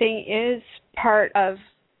me. Everything is part of,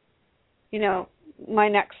 my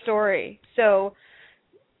next story. So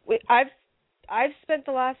I've spent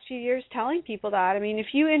the last few years telling people that.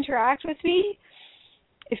 If you interact with me,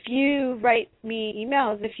 if you write me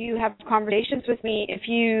emails, if you have conversations with me, if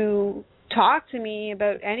you talk to me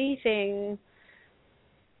about anything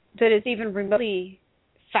that is even remotely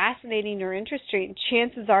fascinating or interesting,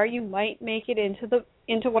 chances are you might make it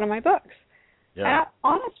into one of my books. Yeah. And I'm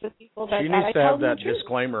honest with people that she needs to have that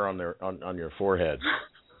disclaimer on your forehead.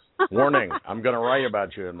 Warning, I'm going to write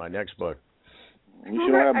about you in my next book. You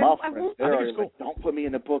should have my friends. Like, don't put me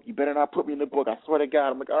in the book. You better not put me in the book. I swear to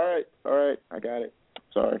God. I'm like, all right, I got it.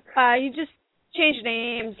 Sorry. You just change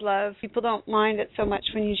names, love. People don't mind it so much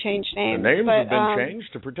when you change names. The names have been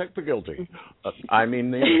changed to protect the guilty. Yeah,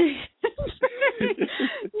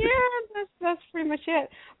 that's pretty much it.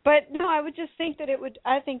 But no, I would just think that it would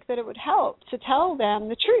help to tell them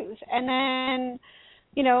the truth. And then,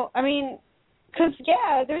 because,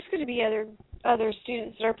 there's going to be other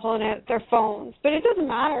students that are pulling out their phones. But it doesn't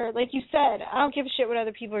matter. Like you said, I don't give a shit what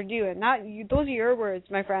other people are doing. Those are your words,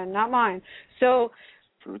 my friend, not mine. So,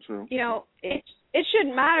 True. It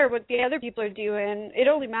shouldn't matter what the other people are doing. It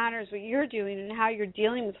only matters what you're doing and how you're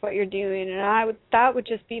dealing with what you're doing. And that would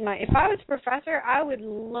just be if I was a professor, I would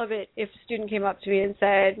love it if a student came up to me and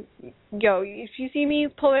said, "Yo, if you see me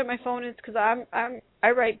pull out my phone, it's because I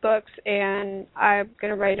write books and I'm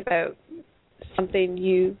going to write about something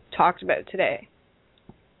you talked about today."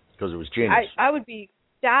 Because it was genius. I would be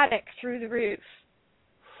ecstatic through the roof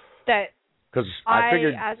that because I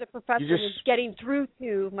figured as a professor was getting through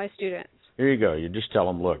to my students. Here you go. You just tell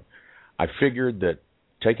them, look, I figured that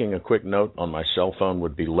taking a quick note on my cell phone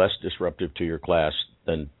would be less disruptive to your class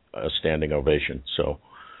than a standing ovation. So,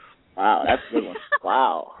 wow, that's a good one.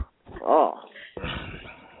 Wow. Oh.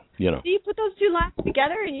 So you put those two lines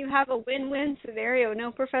together and you have a win-win scenario.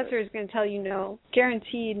 No professor is going to tell you no.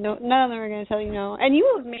 Guaranteed. No, none of them are going to tell you no. And you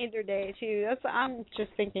will have made their day, too. I'm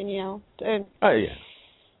just thinking, yeah.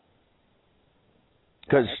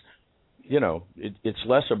 Because, it's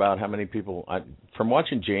less about how many people, from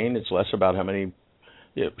watching Jane, it's less about how many,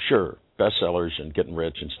 sure, bestsellers and getting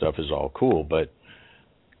rich and stuff is all cool, but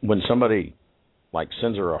when somebody,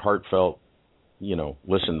 sends her a heartfelt,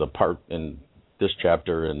 listen, the part in this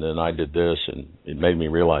chapter, and then I did this, and it made me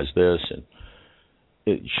realize this, and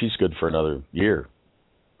she's good for another year.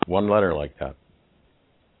 One letter like that.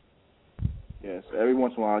 Yes, every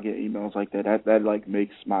once in a while I get emails like that. That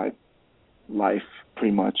makes my life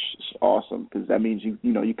pretty much awesome, because that means you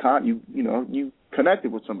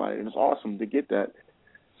connected with somebody, and it's awesome to get that.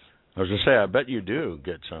 I was gonna say, I bet you do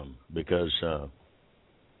get some, because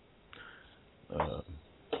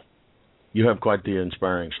you have quite the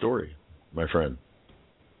inspiring story, my friend.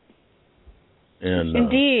 And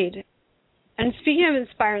indeed. And speaking of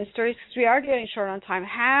inspiring stories, because we are getting short on time,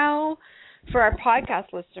 how for our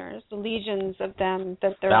podcast listeners, the legions of them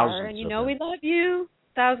that there are, and we love you.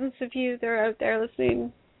 Thousands of you that are out there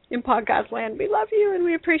listening in podcast land. We love you and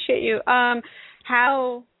we appreciate you.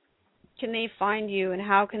 How can they find you and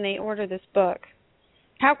how can they order this book?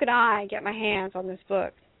 How can I get my hands on this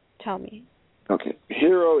book? Tell me. Okay.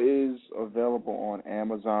 Hero is available on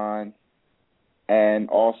Amazon and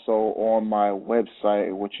also on my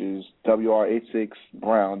website, which is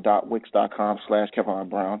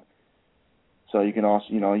wr86brown.wix.com/KevonBrown. So you can also,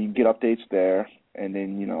 you can get updates there, and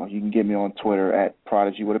then, you can get me on Twitter at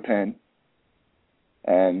Prodigy with a pen.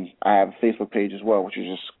 And I have a Facebook page as well, which is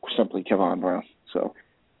just simply Kevon Brown. So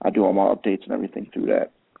I do all my updates and everything through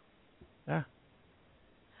that. Yeah.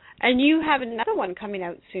 And you have another one coming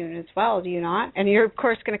out soon as well, do you not? And you're, of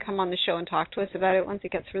course, going to come on the show and talk to us about it once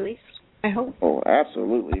it gets released, I hope. Oh,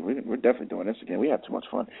 absolutely. We're definitely doing this again. We have too much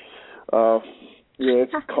fun.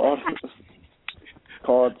 It's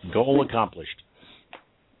called Goal Accomplished.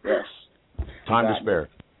 Yes. Time to spare.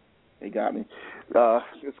 They got me.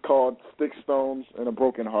 It's called Sticks, Stones, and a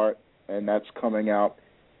Broken Heart, and that's coming out.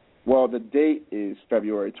 Well, the date is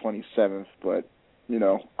February 27th, but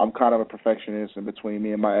I'm kind of a perfectionist, and between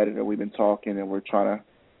me and my editor, we've been talking, and we're trying to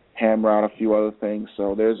hammer out a few other things.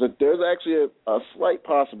 So there's actually a slight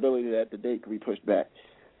possibility that the date could be pushed back.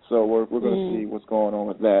 So we're going to see what's going on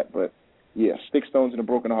with that. But yeah, Sticks, Stones, and a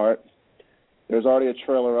Broken Heart. There's already a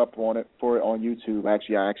trailer up on it on YouTube.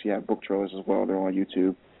 Actually, I have book trailers as well. They're on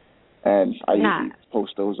YouTube, and I usually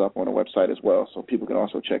post those up on the website as well, so people can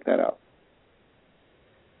also check that out.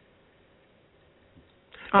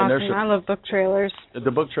 Awesome. I love book trailers. The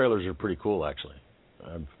book trailers are pretty cool, actually.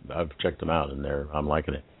 I've checked them out, and I'm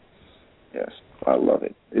liking it. Yes, I love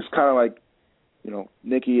it. It's kind of like,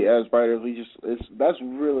 Nikki as writers, that's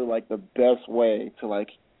really like the best way to like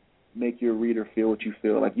make your reader feel what you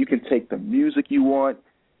feel. Like you can take the music you want,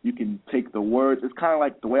 you can take the words. It's kind of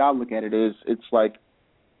like the way I look at it is it's like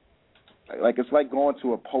it's like going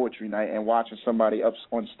to a poetry night and watching somebody up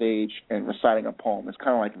on stage and reciting a poem. It's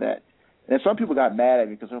kind of like that. And some people got mad at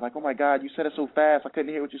me because they're like, "Oh my God, you said it so fast, I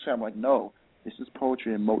couldn't hear what you said." I'm like, "No, this is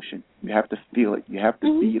poetry in motion. You have to feel it. You have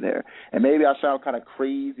to be there." And maybe I sound kind of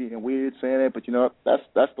crazy and weird saying it, but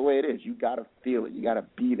that's the way it is. You got to feel it. You got to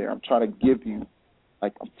be there. I'm trying to give you,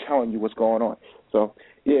 I'm telling you what's going on. So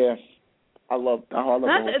yeah, I love.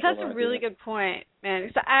 That's a really good point, man.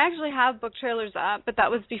 So I actually have book trailers up, but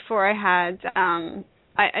that was before I had.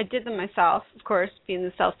 I did them myself, of course, being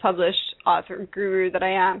the self-published author guru that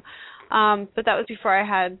I am. But that was before I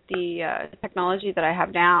had the technology that I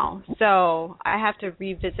have now. So I have to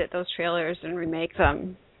revisit those trailers and remake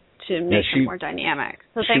them to make them more dynamic.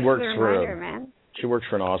 So thanks for the reminder, man. She works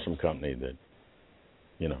for an awesome company that,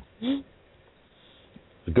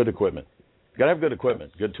 good equipment. You got to have good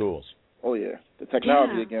equipment, good tools. Oh, yeah. The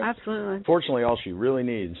technology again. Absolutely. Fortunately, all she really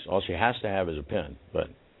needs, all she has to have is a pen.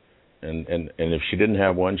 And if she didn't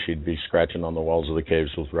have one, she'd be scratching on the walls of the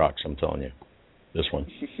caves with rocks, I'm telling you. This one.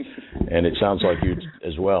 And it sounds like you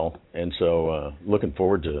as well. And so looking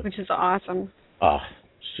forward to it. Which is awesome.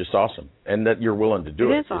 It's just awesome. And that you're willing to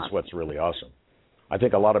do it is awesome. What's really awesome. I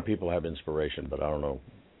think a lot of people have inspiration, but I don't know.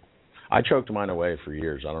 I choked mine away for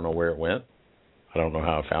years. I don't know where it went. I don't know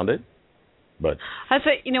how I found it. But that's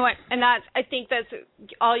what, you know what, and I think that's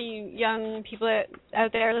all you young people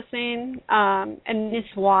out there listening, and this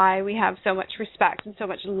is why we have so much respect and so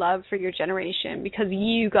much love for your generation, because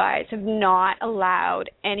you guys have not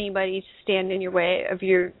allowed anybody to stand in your way of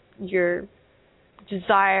your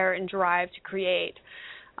desire and drive to create.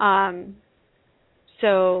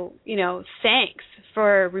 So, thanks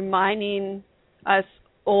for reminding us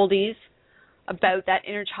oldies about that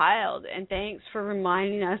inner child, and thanks for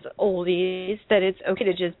reminding us oldies that it's okay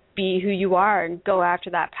to just be who you are and go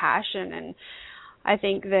after that passion. And I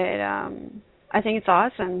think that it's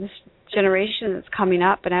awesome. This generation that's coming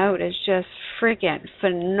up and out is just freaking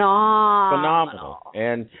phenomenal.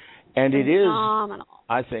 And it is,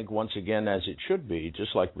 I think, once again, as it should be,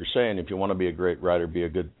 just like we're saying, if you want to be a great writer, be a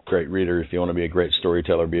great reader. If you want to be a great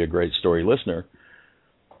storyteller, be a great story listener.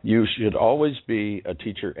 You should always be a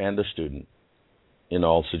teacher and a student in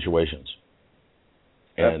all situations.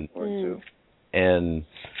 And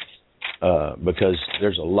because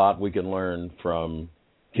there's a lot we can learn from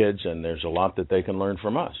kids, and there's a lot that they can learn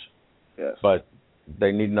from us. Yes. But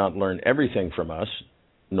they need not learn everything from us,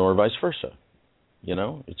 nor vice versa.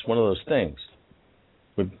 It's one of those things.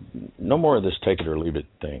 But no more of this take it or leave it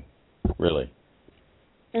thing, really.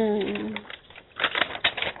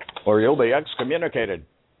 Or you'll be excommunicated.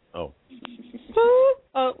 Oh.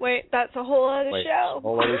 Oh, wait, that's a whole other show. A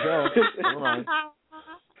whole other show. Never mind.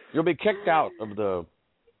 You'll be kicked out of the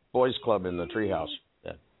boys' club in the treehouse.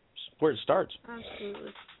 where it starts.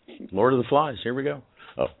 Absolutely. Lord of the Flies. Here we go.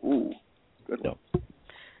 Oh. Ooh, good one.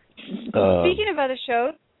 Speaking of other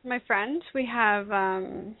shows, my friend, we have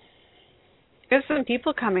some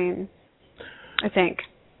people coming, I think.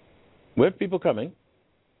 We have people coming.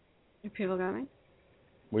 Are people coming?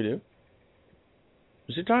 We do.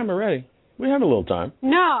 Is it time already? We have a little time.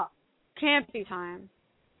 No, can't be time.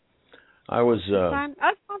 I was. Time?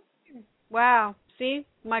 Wow. See,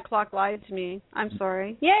 my clock lied to me. I'm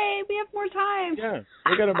sorry. Yay, we have more time. Yeah,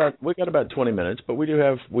 we got about 20 minutes, but we do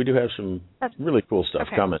have some really cool stuff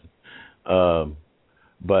coming.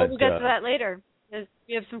 But we'll get to that later.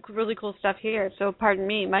 We have some really cool stuff here. So pardon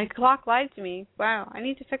me, my clock lied to me. Wow, I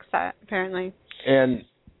need to fix that apparently. And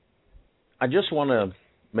I just want to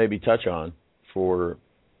maybe touch on for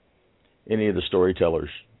any of the storytellers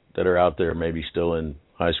that are out there, maybe still in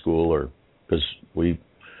high school, or because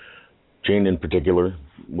Jane in particular,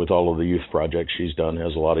 with all of the youth projects she's done,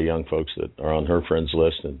 has a lot of young folks that are on her friends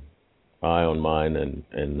list, and I on mine, and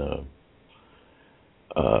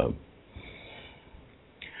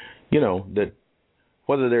that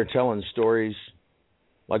whether they're telling stories,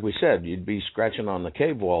 like we said, you'd be scratching on the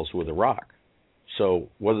cave walls with a rock. So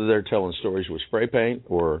whether they're telling stories with spray paint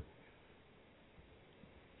or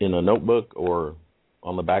in a notebook or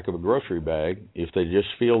on the back of a grocery bag, if they just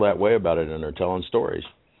feel that way about it and are telling stories,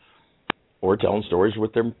 or telling stories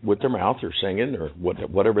with their mouth or singing or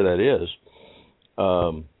whatever that is,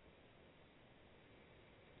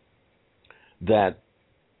 that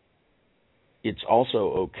it's also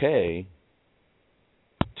okay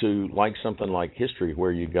to like something like history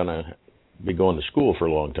where you're going to be going to school for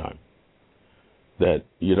a long time. That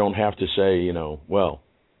you don't have to say, well,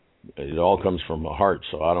 it all comes from the heart,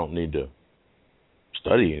 so I don't need to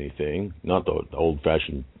study anything, not the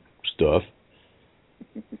old-fashioned stuff.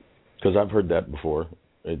 Because I've heard that before.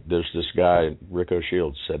 There's this guy, Rico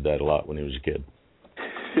Shields, said that a lot when he was a kid.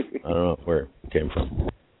 I don't know where it came from.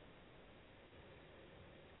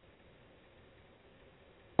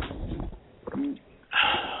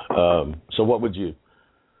 So what would you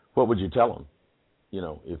tell them?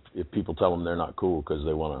 If people tell them they're not cool because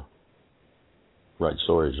they want to write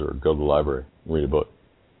stories or go to the library and read a book.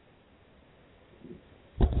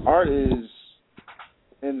 Art is,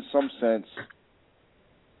 in some sense,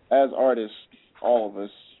 as artists, all of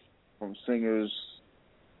us, from singers,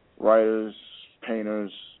 writers,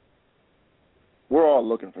 painters, we're all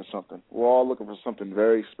looking for something. We're all looking for something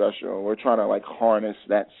very special. We're trying to harness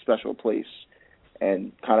that special place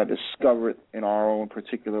and kind of discover it in our own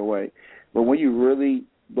particular way. But when you really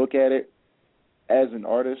look at it as an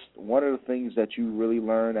artist, one of the things that you really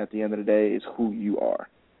learn at the end of the day is who you are.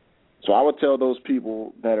 So I would tell those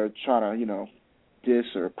people that are trying to, diss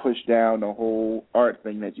or push down the whole art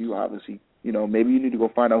thing that you obviously, maybe you need to go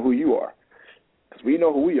find out who you are. Because we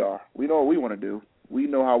know who we are. We know what we want to do. We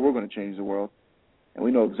know how we're going to change the world. And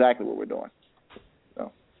we know exactly what we're doing.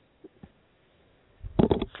 So.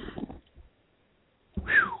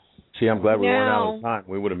 See, I'm glad we weren't out of time.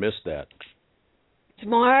 We would have missed that.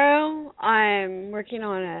 Tomorrow, I'm working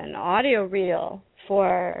on an audio reel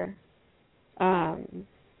for a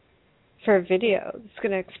video. It's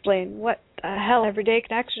going to explain what the hell Everyday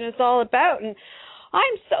Connection is all about. And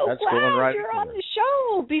I'm so glad you're on the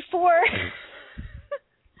show before,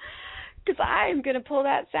 because I'm going to pull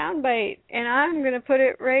that soundbite and I'm going to put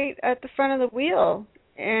it right at the front of the wheel.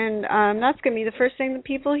 And that's going to be the first thing that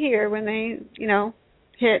people hear when they,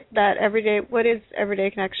 hit that what is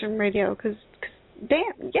Everyday Connection radio, because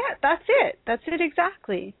damn, yeah, that's it. That's it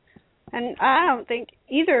exactly. And I don't think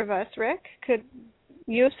either of us, Rick, could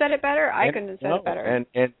you have said it better? I couldn't have said it better.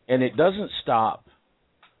 And it doesn't stop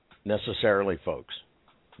necessarily, folks,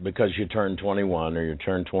 because you turn 21 or you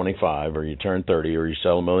turn 25 or you turn 30 or you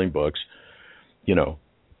sell 1 million books.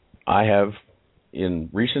 I have, in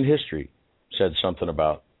recent history, said something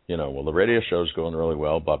about, well, the radio show's going really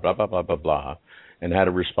well, blah, blah, blah, blah, blah, blah, and had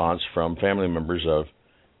a response from family members of,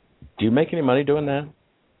 do you make any money doing that?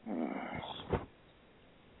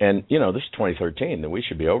 And, this is 2013, and we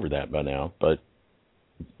should be over that by now, but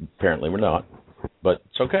apparently we're not. But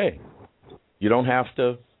it's okay. You don't have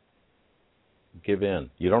to give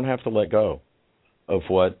in. You don't have to let go of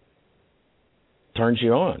what turns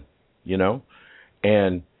you on,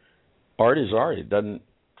 And art is art. It doesn't,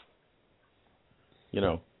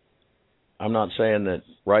 I'm not saying that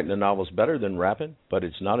writing a novel is better than rapping, but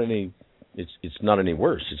it's not any not any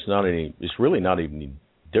worse. It's really not even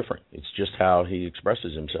different. It's just how he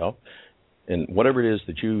expresses himself. And whatever it is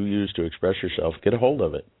that you use to express yourself, get a hold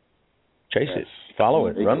of it. Chase it. Follow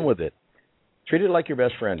it. Run with it. Treat it like your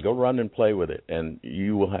best friend. Go run and play with it, and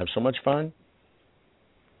you will have so much fun.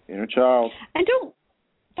 Inner child. And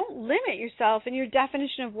don't limit yourself in your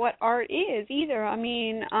definition of what art is either. I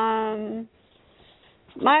mean,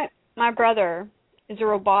 my brother is a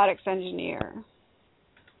robotics engineer,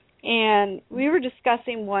 and we were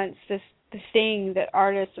discussing once the thing that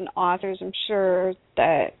artists and authors, I'm sure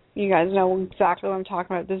that you guys know exactly what I'm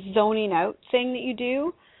talking about, the zoning out thing that you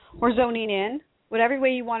do, or zoning in, whatever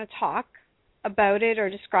way you want to talk about it or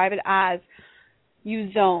describe it as,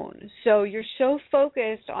 you zone. So you're so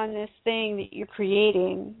focused on this thing that you're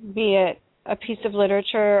creating, be it a piece of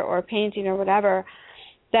literature or a painting or whatever,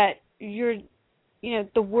 that you're,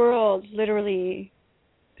 the world literally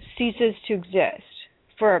ceases to exist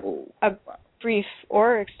for a brief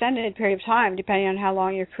or extended period of time, depending on how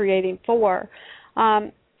long you're creating for.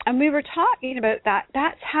 And we were talking about that.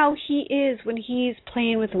 That's how he is when he's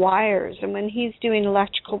playing with wires and when he's doing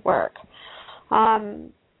electrical work.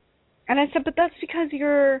 And I said, but that's because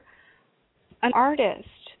you're an artist.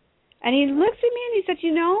 And he looked at me and he said,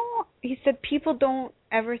 he said, people don't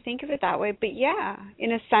ever think of it that way. But yeah,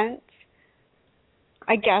 in a sense,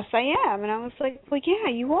 I guess I am. And I was like, well, yeah,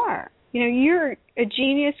 you are. You're a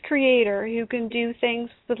genius creator who can do things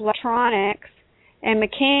with electronics and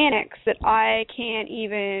mechanics that I can't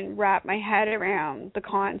even wrap my head around the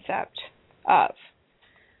concept of.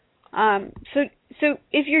 So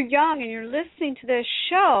if you're young and you're listening to this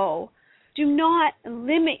show, do not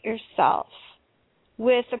limit yourself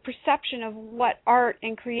with a perception of what art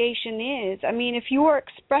and creation is. I mean, if your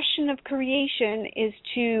expression of creation is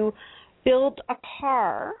to build a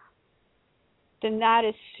car, then that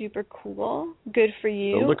is super cool. Good for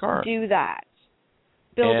you. Build a car. Do that.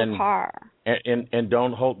 Build a car. And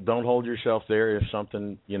don't hold yourself there if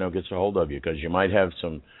something gets a hold of you, because you might have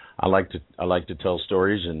some. I like to tell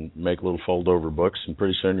stories and make little fold over books, and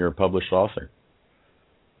pretty soon you're a published author,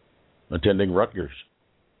 attending Rutgers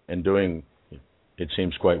and doing, it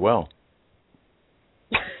seems, quite well.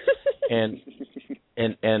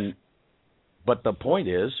 But the point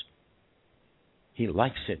is, he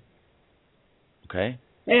likes it. Okay?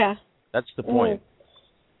 Yeah. That's the point.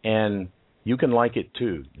 And you can like it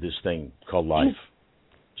too, this thing called life.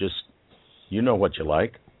 Just, what you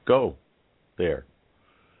like, go there.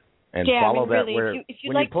 And follow that really, where, if you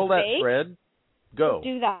when like you pull that thread, go.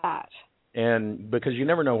 Do that. And because you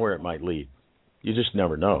never know where it might lead. You just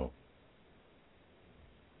never know.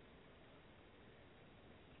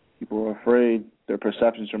 People are afraid their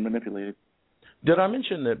perceptions are manipulated. Did I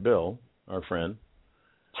mention that Bill, our friend,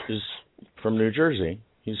 is from New Jersey?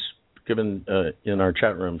 He's given, in our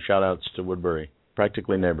chat room, shout-outs to Woodbury,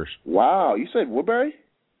 practically neighbors. Wow, you said Woodbury?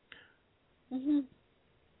 Mm-hmm.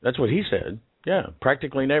 That's what he said. Yeah,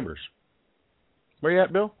 practically neighbors. Where you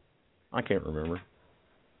at, Bill? I can't remember.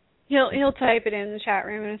 He'll type it in the chat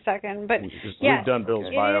room in a second. But we've done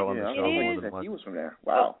Bill's bio on the show. He was from there.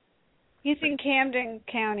 Wow. He's in Camden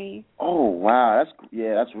County. Oh wow,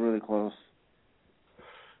 that's really close.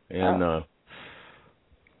 And as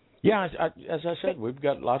I said, we've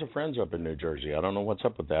got lots of friends up in New Jersey. I don't know what's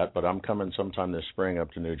up with that, but I'm coming sometime this spring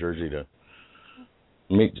up to New Jersey to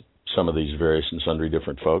meet some of these various and sundry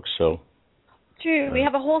different folks. So. True. We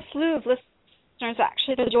have a whole slew of listeners,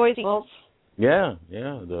 actually, the Joyce Eagles. Yeah,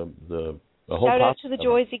 the whole shout out to the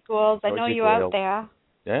Joyce Eagles. I know you out there.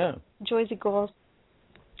 Yeah. Joyce Eagles.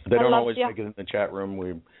 They don't always make it in the chat room.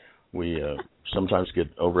 We sometimes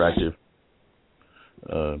get overactive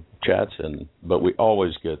chats, but we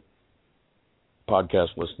always get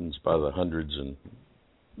podcast listens by the hundreds and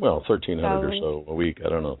 1,300 or so a week. I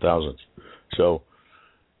don't know, thousands. So,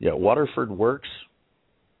 yeah, Waterford Works.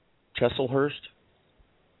 Chesilhurst,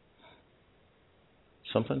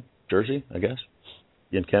 something, Jersey, I guess,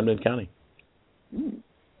 in Camden County.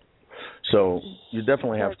 So you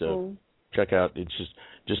definitely have to check out. It's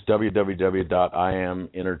just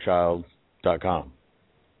www.iaminnerchild.com.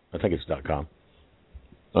 I think it's .com.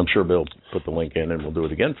 I'm sure Bill put the link in, and we'll do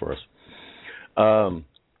it again for us.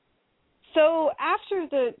 So after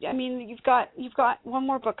you've got one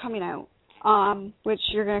more book coming out. Which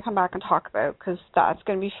you're going to come back and talk about, because that's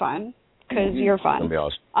going to be fun, because you're fun. It's going to be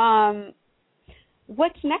awesome.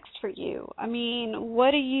 What's next for you? I mean,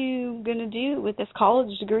 what are you going to do with this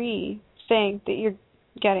college degree thing that you're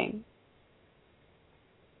getting?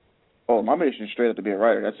 Oh, my mission is straight up to be a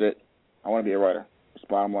writer. That's it. I want to be a writer. That's the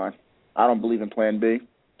bottom line. I don't believe in plan B.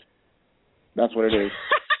 That's what it is.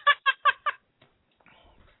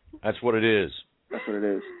 That's what it is. That's what it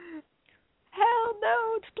is. Hell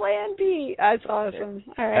no, it's plan B. That's awesome.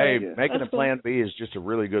 All right. Hey, making a plan B is just a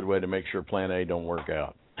really good way to make sure plan A don't work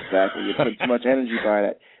out. Exactly. You put too much energy behind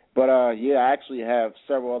it. But, I actually have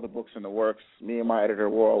several other books in the works. Me and my editor,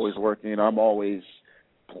 we're always working. I'm always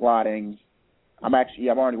plotting I'm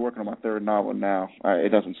already working on my third novel now. It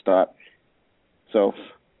doesn't stop. So.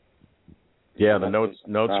 Yeah, the notes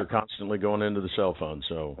are constantly going into the cell phone.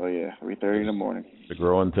 So. Oh yeah, 3:30 in the morning. It's a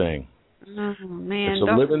growing thing. Oh man, it's a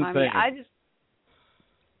don't living remind thing. me.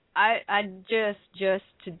 I just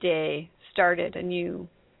today started a new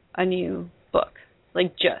book.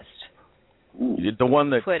 Like just. The one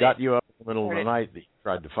that got you up in the middle of the night that you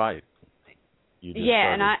tried to fight.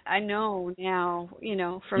 Yeah, and I know now,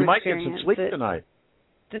 from you might experience. get some sleep tonight.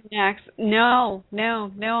 No,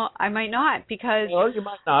 I might not because. Well, you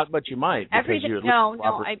might not, but you might. I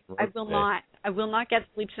will not. I will not get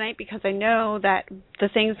sleep tonight because I know that the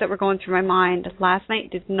things that were going through my mind last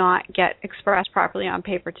night did not get expressed properly on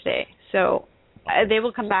paper today. So they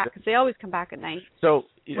will come back because they always come back at night. So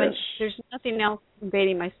when there's nothing else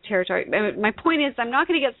invading my territory. My point is, I'm not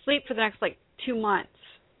going to get sleep for the next 2 months.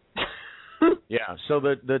 Yeah. So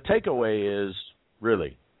the takeaway is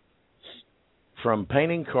really from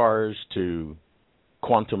painting cars to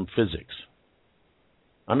quantum physics.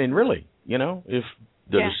 I mean, really, if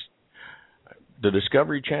the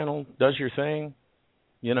Discovery Channel does your thing,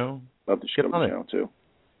 love the Discovery Channel too.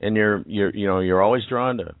 And you're always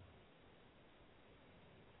drawn to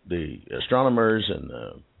the astronomers and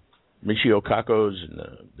the Michio Kakos and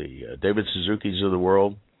the David Suzuki's of the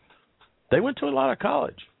world. They went to a lot of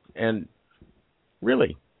college, and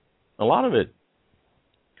really, a lot of it.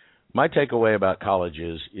 My takeaway about college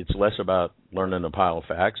is it's less about learning a pile of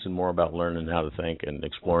facts and more about learning how to think and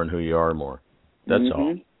exploring who you are more. That's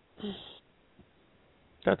all.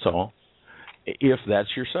 That's all. If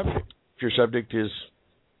that's your subject. If your subject is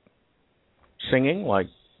singing, like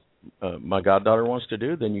my goddaughter wants to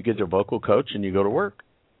do, then you get a vocal coach and you go to work.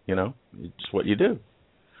 It's what you do.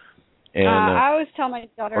 And I always tell my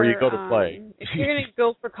daughter, or you go to play. If you're going to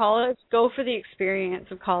go for college, go for the experience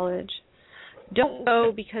of college. Don't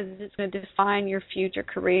go because it's going to define your future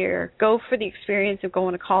career. Go for the experience of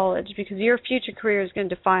going to college because your future career is going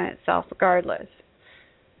to define itself regardless.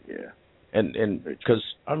 Yeah. And because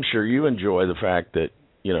I'm sure you enjoy the fact that,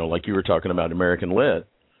 like you were talking about American Lit.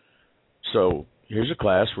 So here's a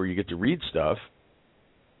class where you get to read stuff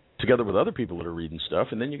together with other people that are reading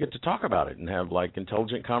stuff, and then you get to talk about it and have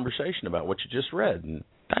intelligent conversation about what you just read, and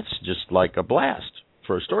that's just like a blast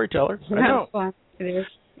for a storyteller. I know. Fun. It is.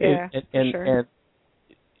 Yeah, sure.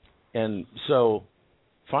 And so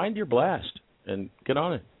find your blast and get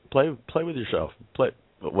on it. Play with yourself.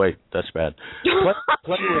 Wait, that's bad.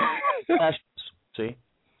 Play with passions. See?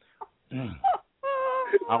 I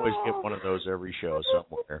always get one of those every show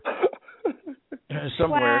somewhere.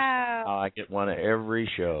 Wow. I get one at every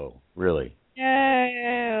show, really.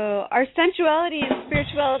 No, our sensuality and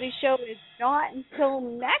spirituality show is not until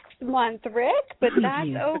next month, Rick, but that's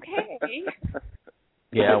okay.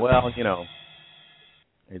 Yeah, well,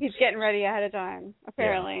 he's getting ready ahead of time,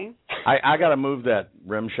 apparently. Yeah. I got to move that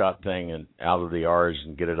rim shot thing and out of the R's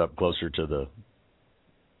and get it up closer to the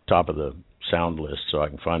top of the sound list so I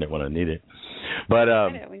can find it when I need it. But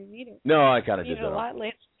find it when you need it. No, I kind of did that a lot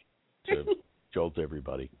later. to jolt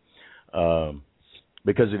everybody,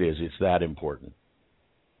 because it's that important.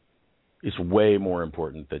 It's way more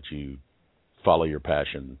important that you follow your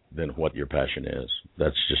passion than what your passion is.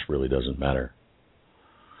 That just really doesn't matter.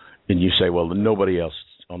 And you say, well, nobody else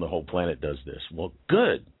on the whole planet does this. Well,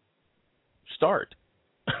 good. Start.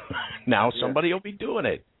 Now somebody will be doing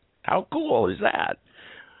it. How cool is that?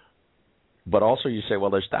 But also you say,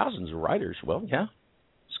 well, there's thousands of writers. Well, yeah,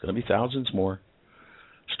 it's going to be thousands more.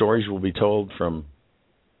 Stories will be told from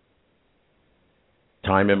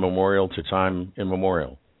time immemorial to time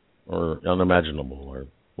immemorial, or unimaginable, or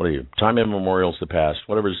what are you? Time immemorial is the past.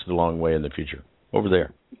 Whatever's the long way in the future. Over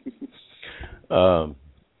there.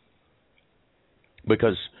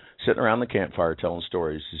 Because sitting around the campfire telling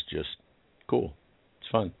stories is just cool. It's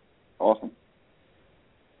fun. Awesome.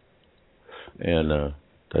 And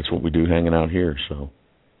that's what we do hanging out here. So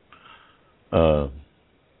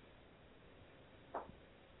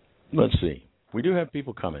let's see. We do have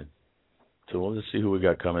people coming. So let's see who we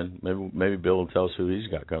got coming. Maybe Bill will tell us who he's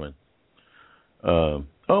got coming.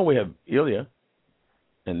 We have Ilya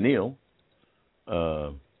and Neil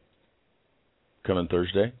coming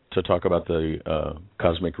Thursday to talk about the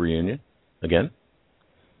Cosmic Reunion again.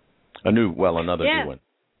 Another new one.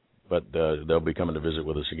 But they'll be coming to visit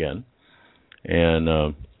with us again.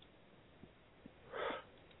 And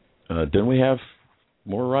then we have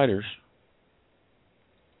more writers.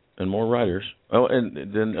 And more writers. Oh, and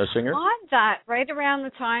then a singer? On that, right around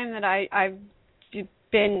the time that I've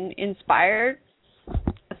been inspired,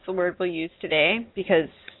 that's the word we'll use today, because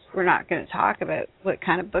we're not going to talk about what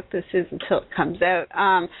kind of book this is until it comes out.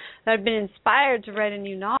 That I've been inspired to write a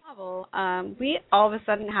new novel. cool. We all of a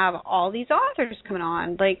sudden have all these authors coming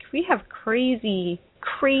on. Like, we have crazy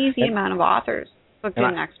amount of authors booked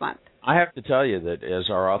in next month. I have to tell you that as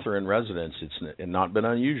our author in residence, it's not been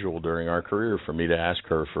unusual during our career for me to ask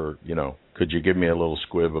her for, could you give me a little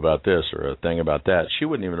squib about this or a thing about that? She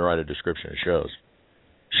wouldn't even write a description of shows.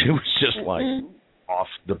 She was just like off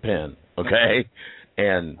the pen, okay?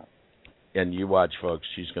 And you watch, folks,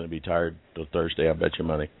 she's going to be tired till Thursday, I bet you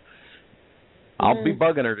money. I'll be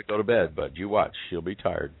bugging her to go to bed, but you watch. She'll be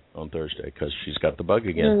tired on Thursday because she's got the bug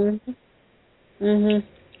again.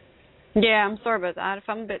 Yeah, I'm sorry about that. If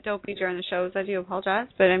I'm a bit dopey during the shows, I do apologize.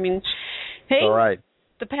 But, I mean, hey, all right.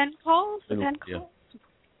 The pen calls.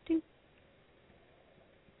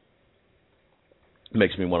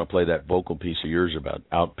 Makes me want to play that vocal piece of yours about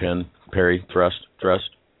outpin, parry, thrust,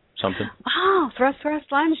 something. Oh, thrust,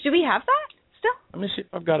 lunge. Do we have that still? Let me see if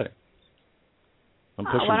I've got it. I'm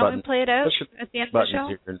pushing why don't buttons. we play it out at the end of the show?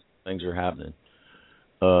 Here and things are happening.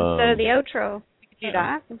 Instead of the outro, we could do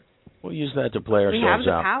that. We'll use that to play ourselves out. We have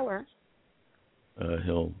the power.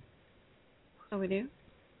 So we do?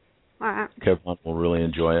 All right. Kevin will really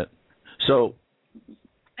enjoy it. So,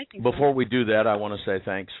 before we do that, I want to say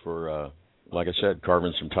thanks for, like I said,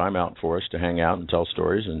 carving some time out for us to hang out and tell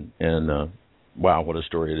stories. And wow, what a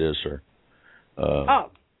story it is, sir.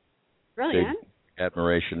 Brilliant. Big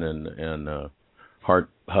admiration and heart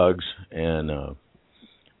hugs. And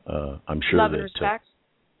I'm sure love and respect.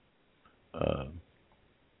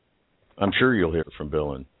 I'm sure you'll hear from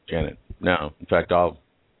Bill and Janet. Now, in fact, I'll,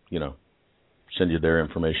 send you their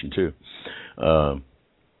information too,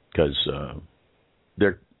 because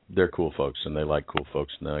they're cool folks and they like cool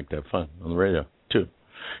folks and they like to have fun on the radio too.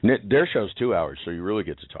 Their show's 2 hours, so you really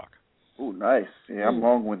get to talk. Oh, nice. Yeah, I'm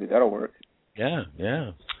long-winded. That'll work. Yeah,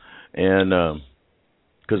 and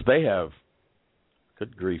because they have,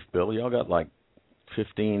 good grief, Bill, y'all got like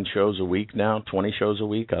 15 shows a week now, 20 shows a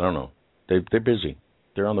week. I don't know. They're busy.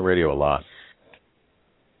 They're on the radio a lot.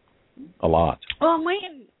 Well,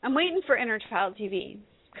 I'm waiting for Inner Child TV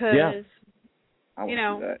because, I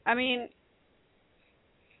mean,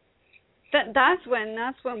 that's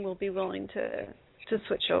when we'll be willing to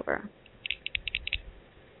switch over.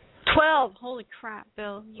 12. Holy crap,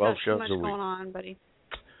 Bill! You got too much going on, buddy.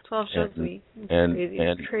 12 shows a week. And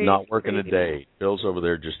crazy, not working a day. Bill's over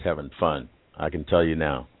there just having fun. I can tell you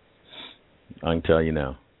now. I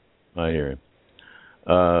hear him.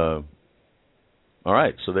 All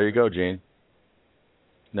right, so there you go, Gene.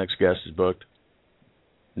 Next guest is booked.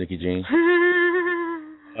 Nikki Jean.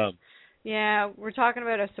 Yeah, we're talking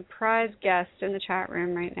about a surprise guest in the chat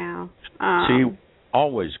room right now. See,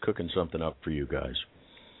 always cooking something up for you guys.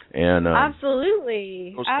 And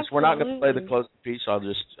absolutely. We're not going to play the closing piece.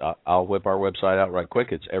 I'll whip our website out right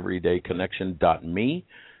quick. It's everydayconnection.me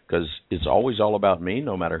because it's always all about me,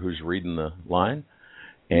 no matter who's reading the line.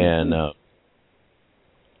 And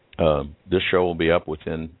this show will be up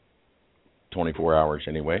within 24 hours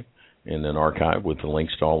anyway, in an archive with the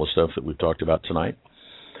links to all the stuff that we've talked about tonight.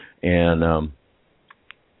 And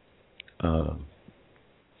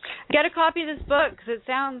get a copy of this book because it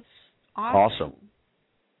sounds awesome.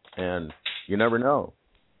 And you never know.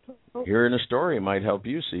 Hearing a story might help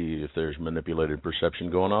you see if there's manipulated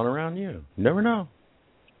perception going on around you. Never know.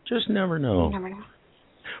 Just never know. Never know.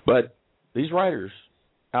 But these writers,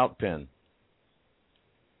 outpin,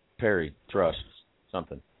 parry, thrust,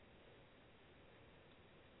 something.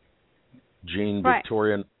 Jean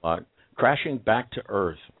Victoria, Crashing Back to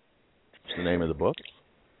Earth. That's the name of the book.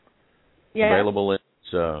 Yeah. Available in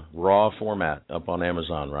its raw format up on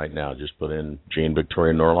Amazon right now. Just put in Jean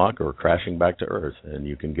Victoria Norlock or Crashing Back to Earth, and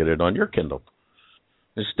you can get it on your Kindle.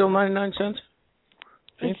 It's still 99 cents?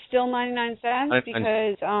 It's still 99 cents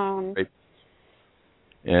because... Great.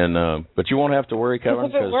 And but you won't have to worry, Kevin,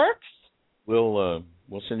 because if it works, we'll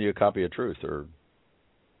send you a copy of Truth. Or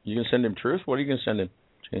you can send him Truth? What are you going to send him?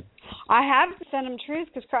 Gene? I have to send him Truth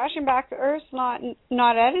because Crashing Back to Earth's not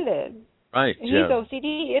edited. Right. He's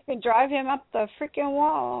OCD. It could drive him up the freaking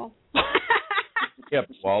wall. Yep,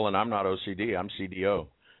 wall, and I'm not OCD. I'm CDO.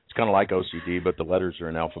 It's kind of like OCD, but the letters are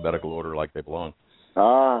in alphabetical order like they belong.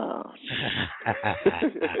 Ah.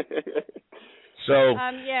 So.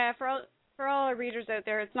 Yeah, for all our readers out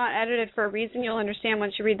there, it's not edited for a reason. You'll understand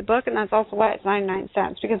once you read the book, and that's also why it's 99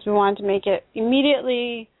 cents, because we wanted to make it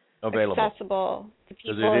immediately accessible to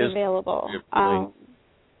people and available.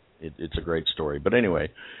 It's a great story. But anyway,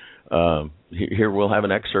 here we'll have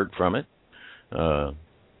an excerpt from it,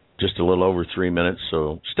 just a little over 3 minutes,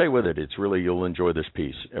 so stay with it. It's really, you'll enjoy this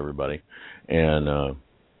piece, everybody. And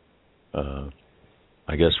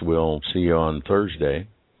I guess we'll see you on Thursday.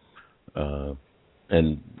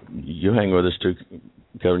 And you hang with us too,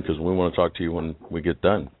 Kevin, because we want to talk to you when we get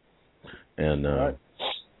done. And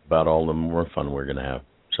about all the more fun we're going to have.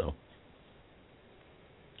 So,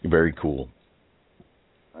 very cool.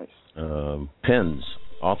 Nice. Pens,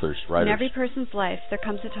 authors, writers. In every person's life, there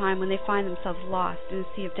comes a time when they find themselves lost in a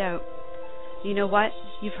sea of doubt. You know what?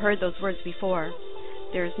 You've heard those words before.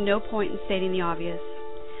 There is no point in stating the obvious.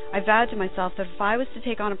 I vowed to myself that if I was to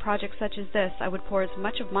take on a project such as this, I would pour as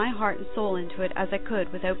much of my heart and soul into it as I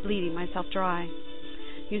could without bleeding myself dry.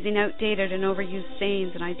 Using outdated and overused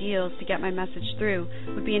sayings and ideals to get my message through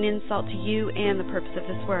would be an insult to you and the purpose of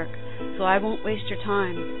this work, so I won't waste your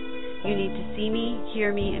time. You need to see me,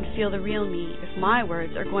 hear me, and feel the real me if my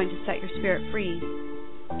words are going to set your spirit free.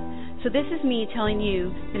 So this is me telling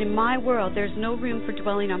you that in my world there's no room for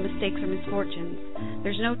dwelling on mistakes or misfortunes.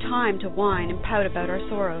 There's no time to whine and pout about our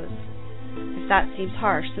sorrows. If that seems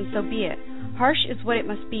harsh, then so be it. Harsh is what it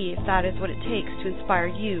must be if that is what it takes to inspire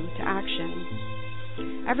you to action.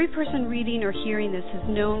 Every person reading or hearing this has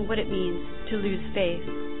known what it means to lose faith.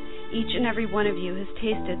 Each and every one of you has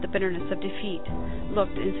tasted the bitterness of defeat,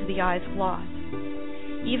 looked into the eyes of loss.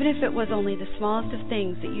 Even if it was only the smallest of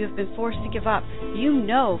things that you have been forced to give up, you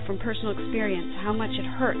know from personal experience how much it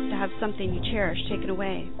hurts to have something you cherish taken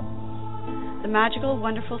away. The magical,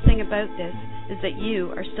 wonderful thing about this is that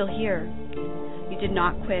you are still here. You did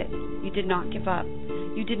not quit. You did not give up.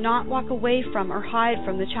 You did not walk away from or hide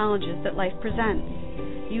from the challenges that life presents.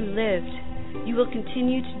 You lived. You will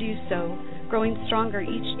continue to do so, growing stronger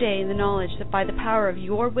each day in the knowledge that by the power of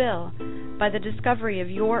your will, by the discovery of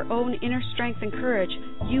your own inner strength and courage,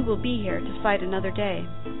 you will be here to fight another day.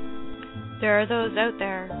 There are those out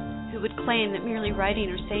there who would claim that merely writing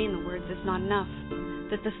or saying the words is not enough,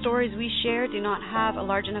 that the stories we share do not have a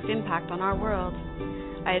large enough impact on our world.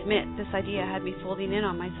 I admit this idea had me folding in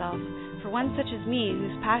on myself. For one such as me,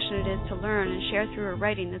 whose passion it is to learn and share through her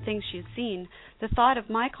writing the things she has seen, the thought of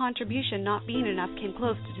my contribution not being enough came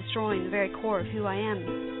close to destroying the very core of who I am.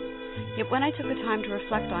 Yet when I took the time to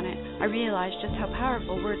reflect on it, I realized just how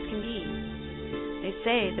powerful words can be. They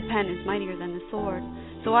say the pen is mightier than the sword,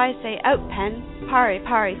 so I say, out pen, pari,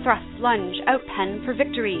 pari, thrust, lunge, out pen for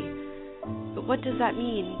victory. But what does that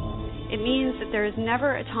mean? It means that there is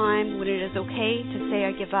never a time when it is okay to say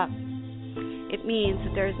I give up. It means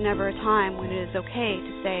that there is never a time when it is okay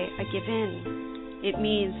to say I give in. It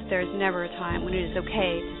means that there is never a time when it is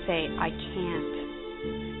okay to say I can't.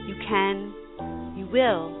 You can, you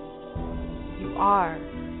will, you are.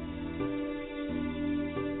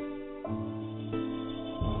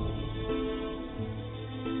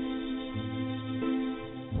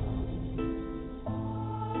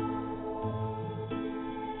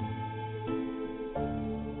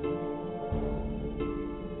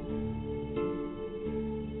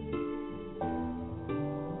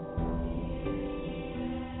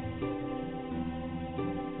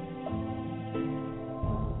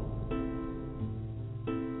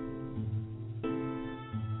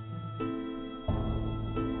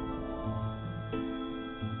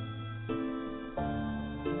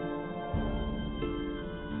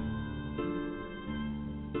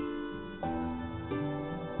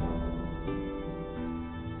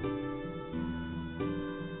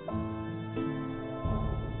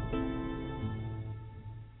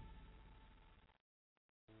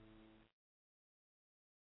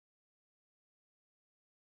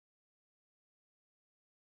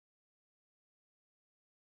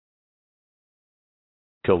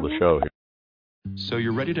 Kill the show here. So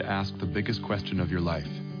you're ready to ask the biggest question of your life,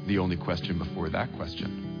 the only question before that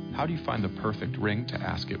question. How do you find the perfect ring to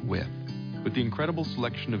ask it with? With the incredible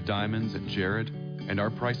selection of diamonds at Jared and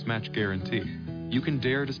our price match guarantee, you can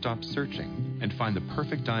dare to stop searching and find the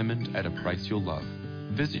perfect diamond at a price you'll love.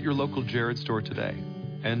 Visit your local Jared store today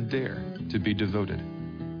and dare to be devoted.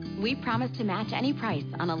 We promise to match any price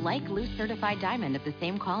on a like loose certified diamond of the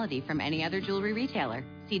same quality from any other jewelry retailer.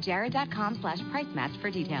 See jared.com/price match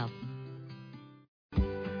for details.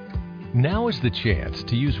 Now is the chance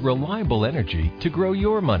to use reliable energy to grow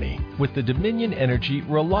your money with the Dominion Energy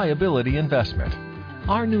Reliability Investment.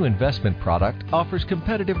 Our new investment product offers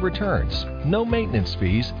competitive returns, no maintenance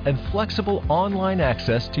fees, and flexible online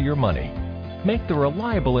access to your money. Make the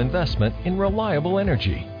reliable investment in reliable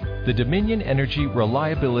energy. The Dominion Energy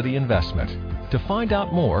Reliability Investment. To find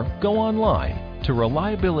out more, go online to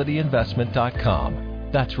reliabilityinvestment.com.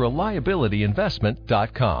 That's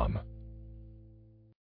reliabilityinvestment.com.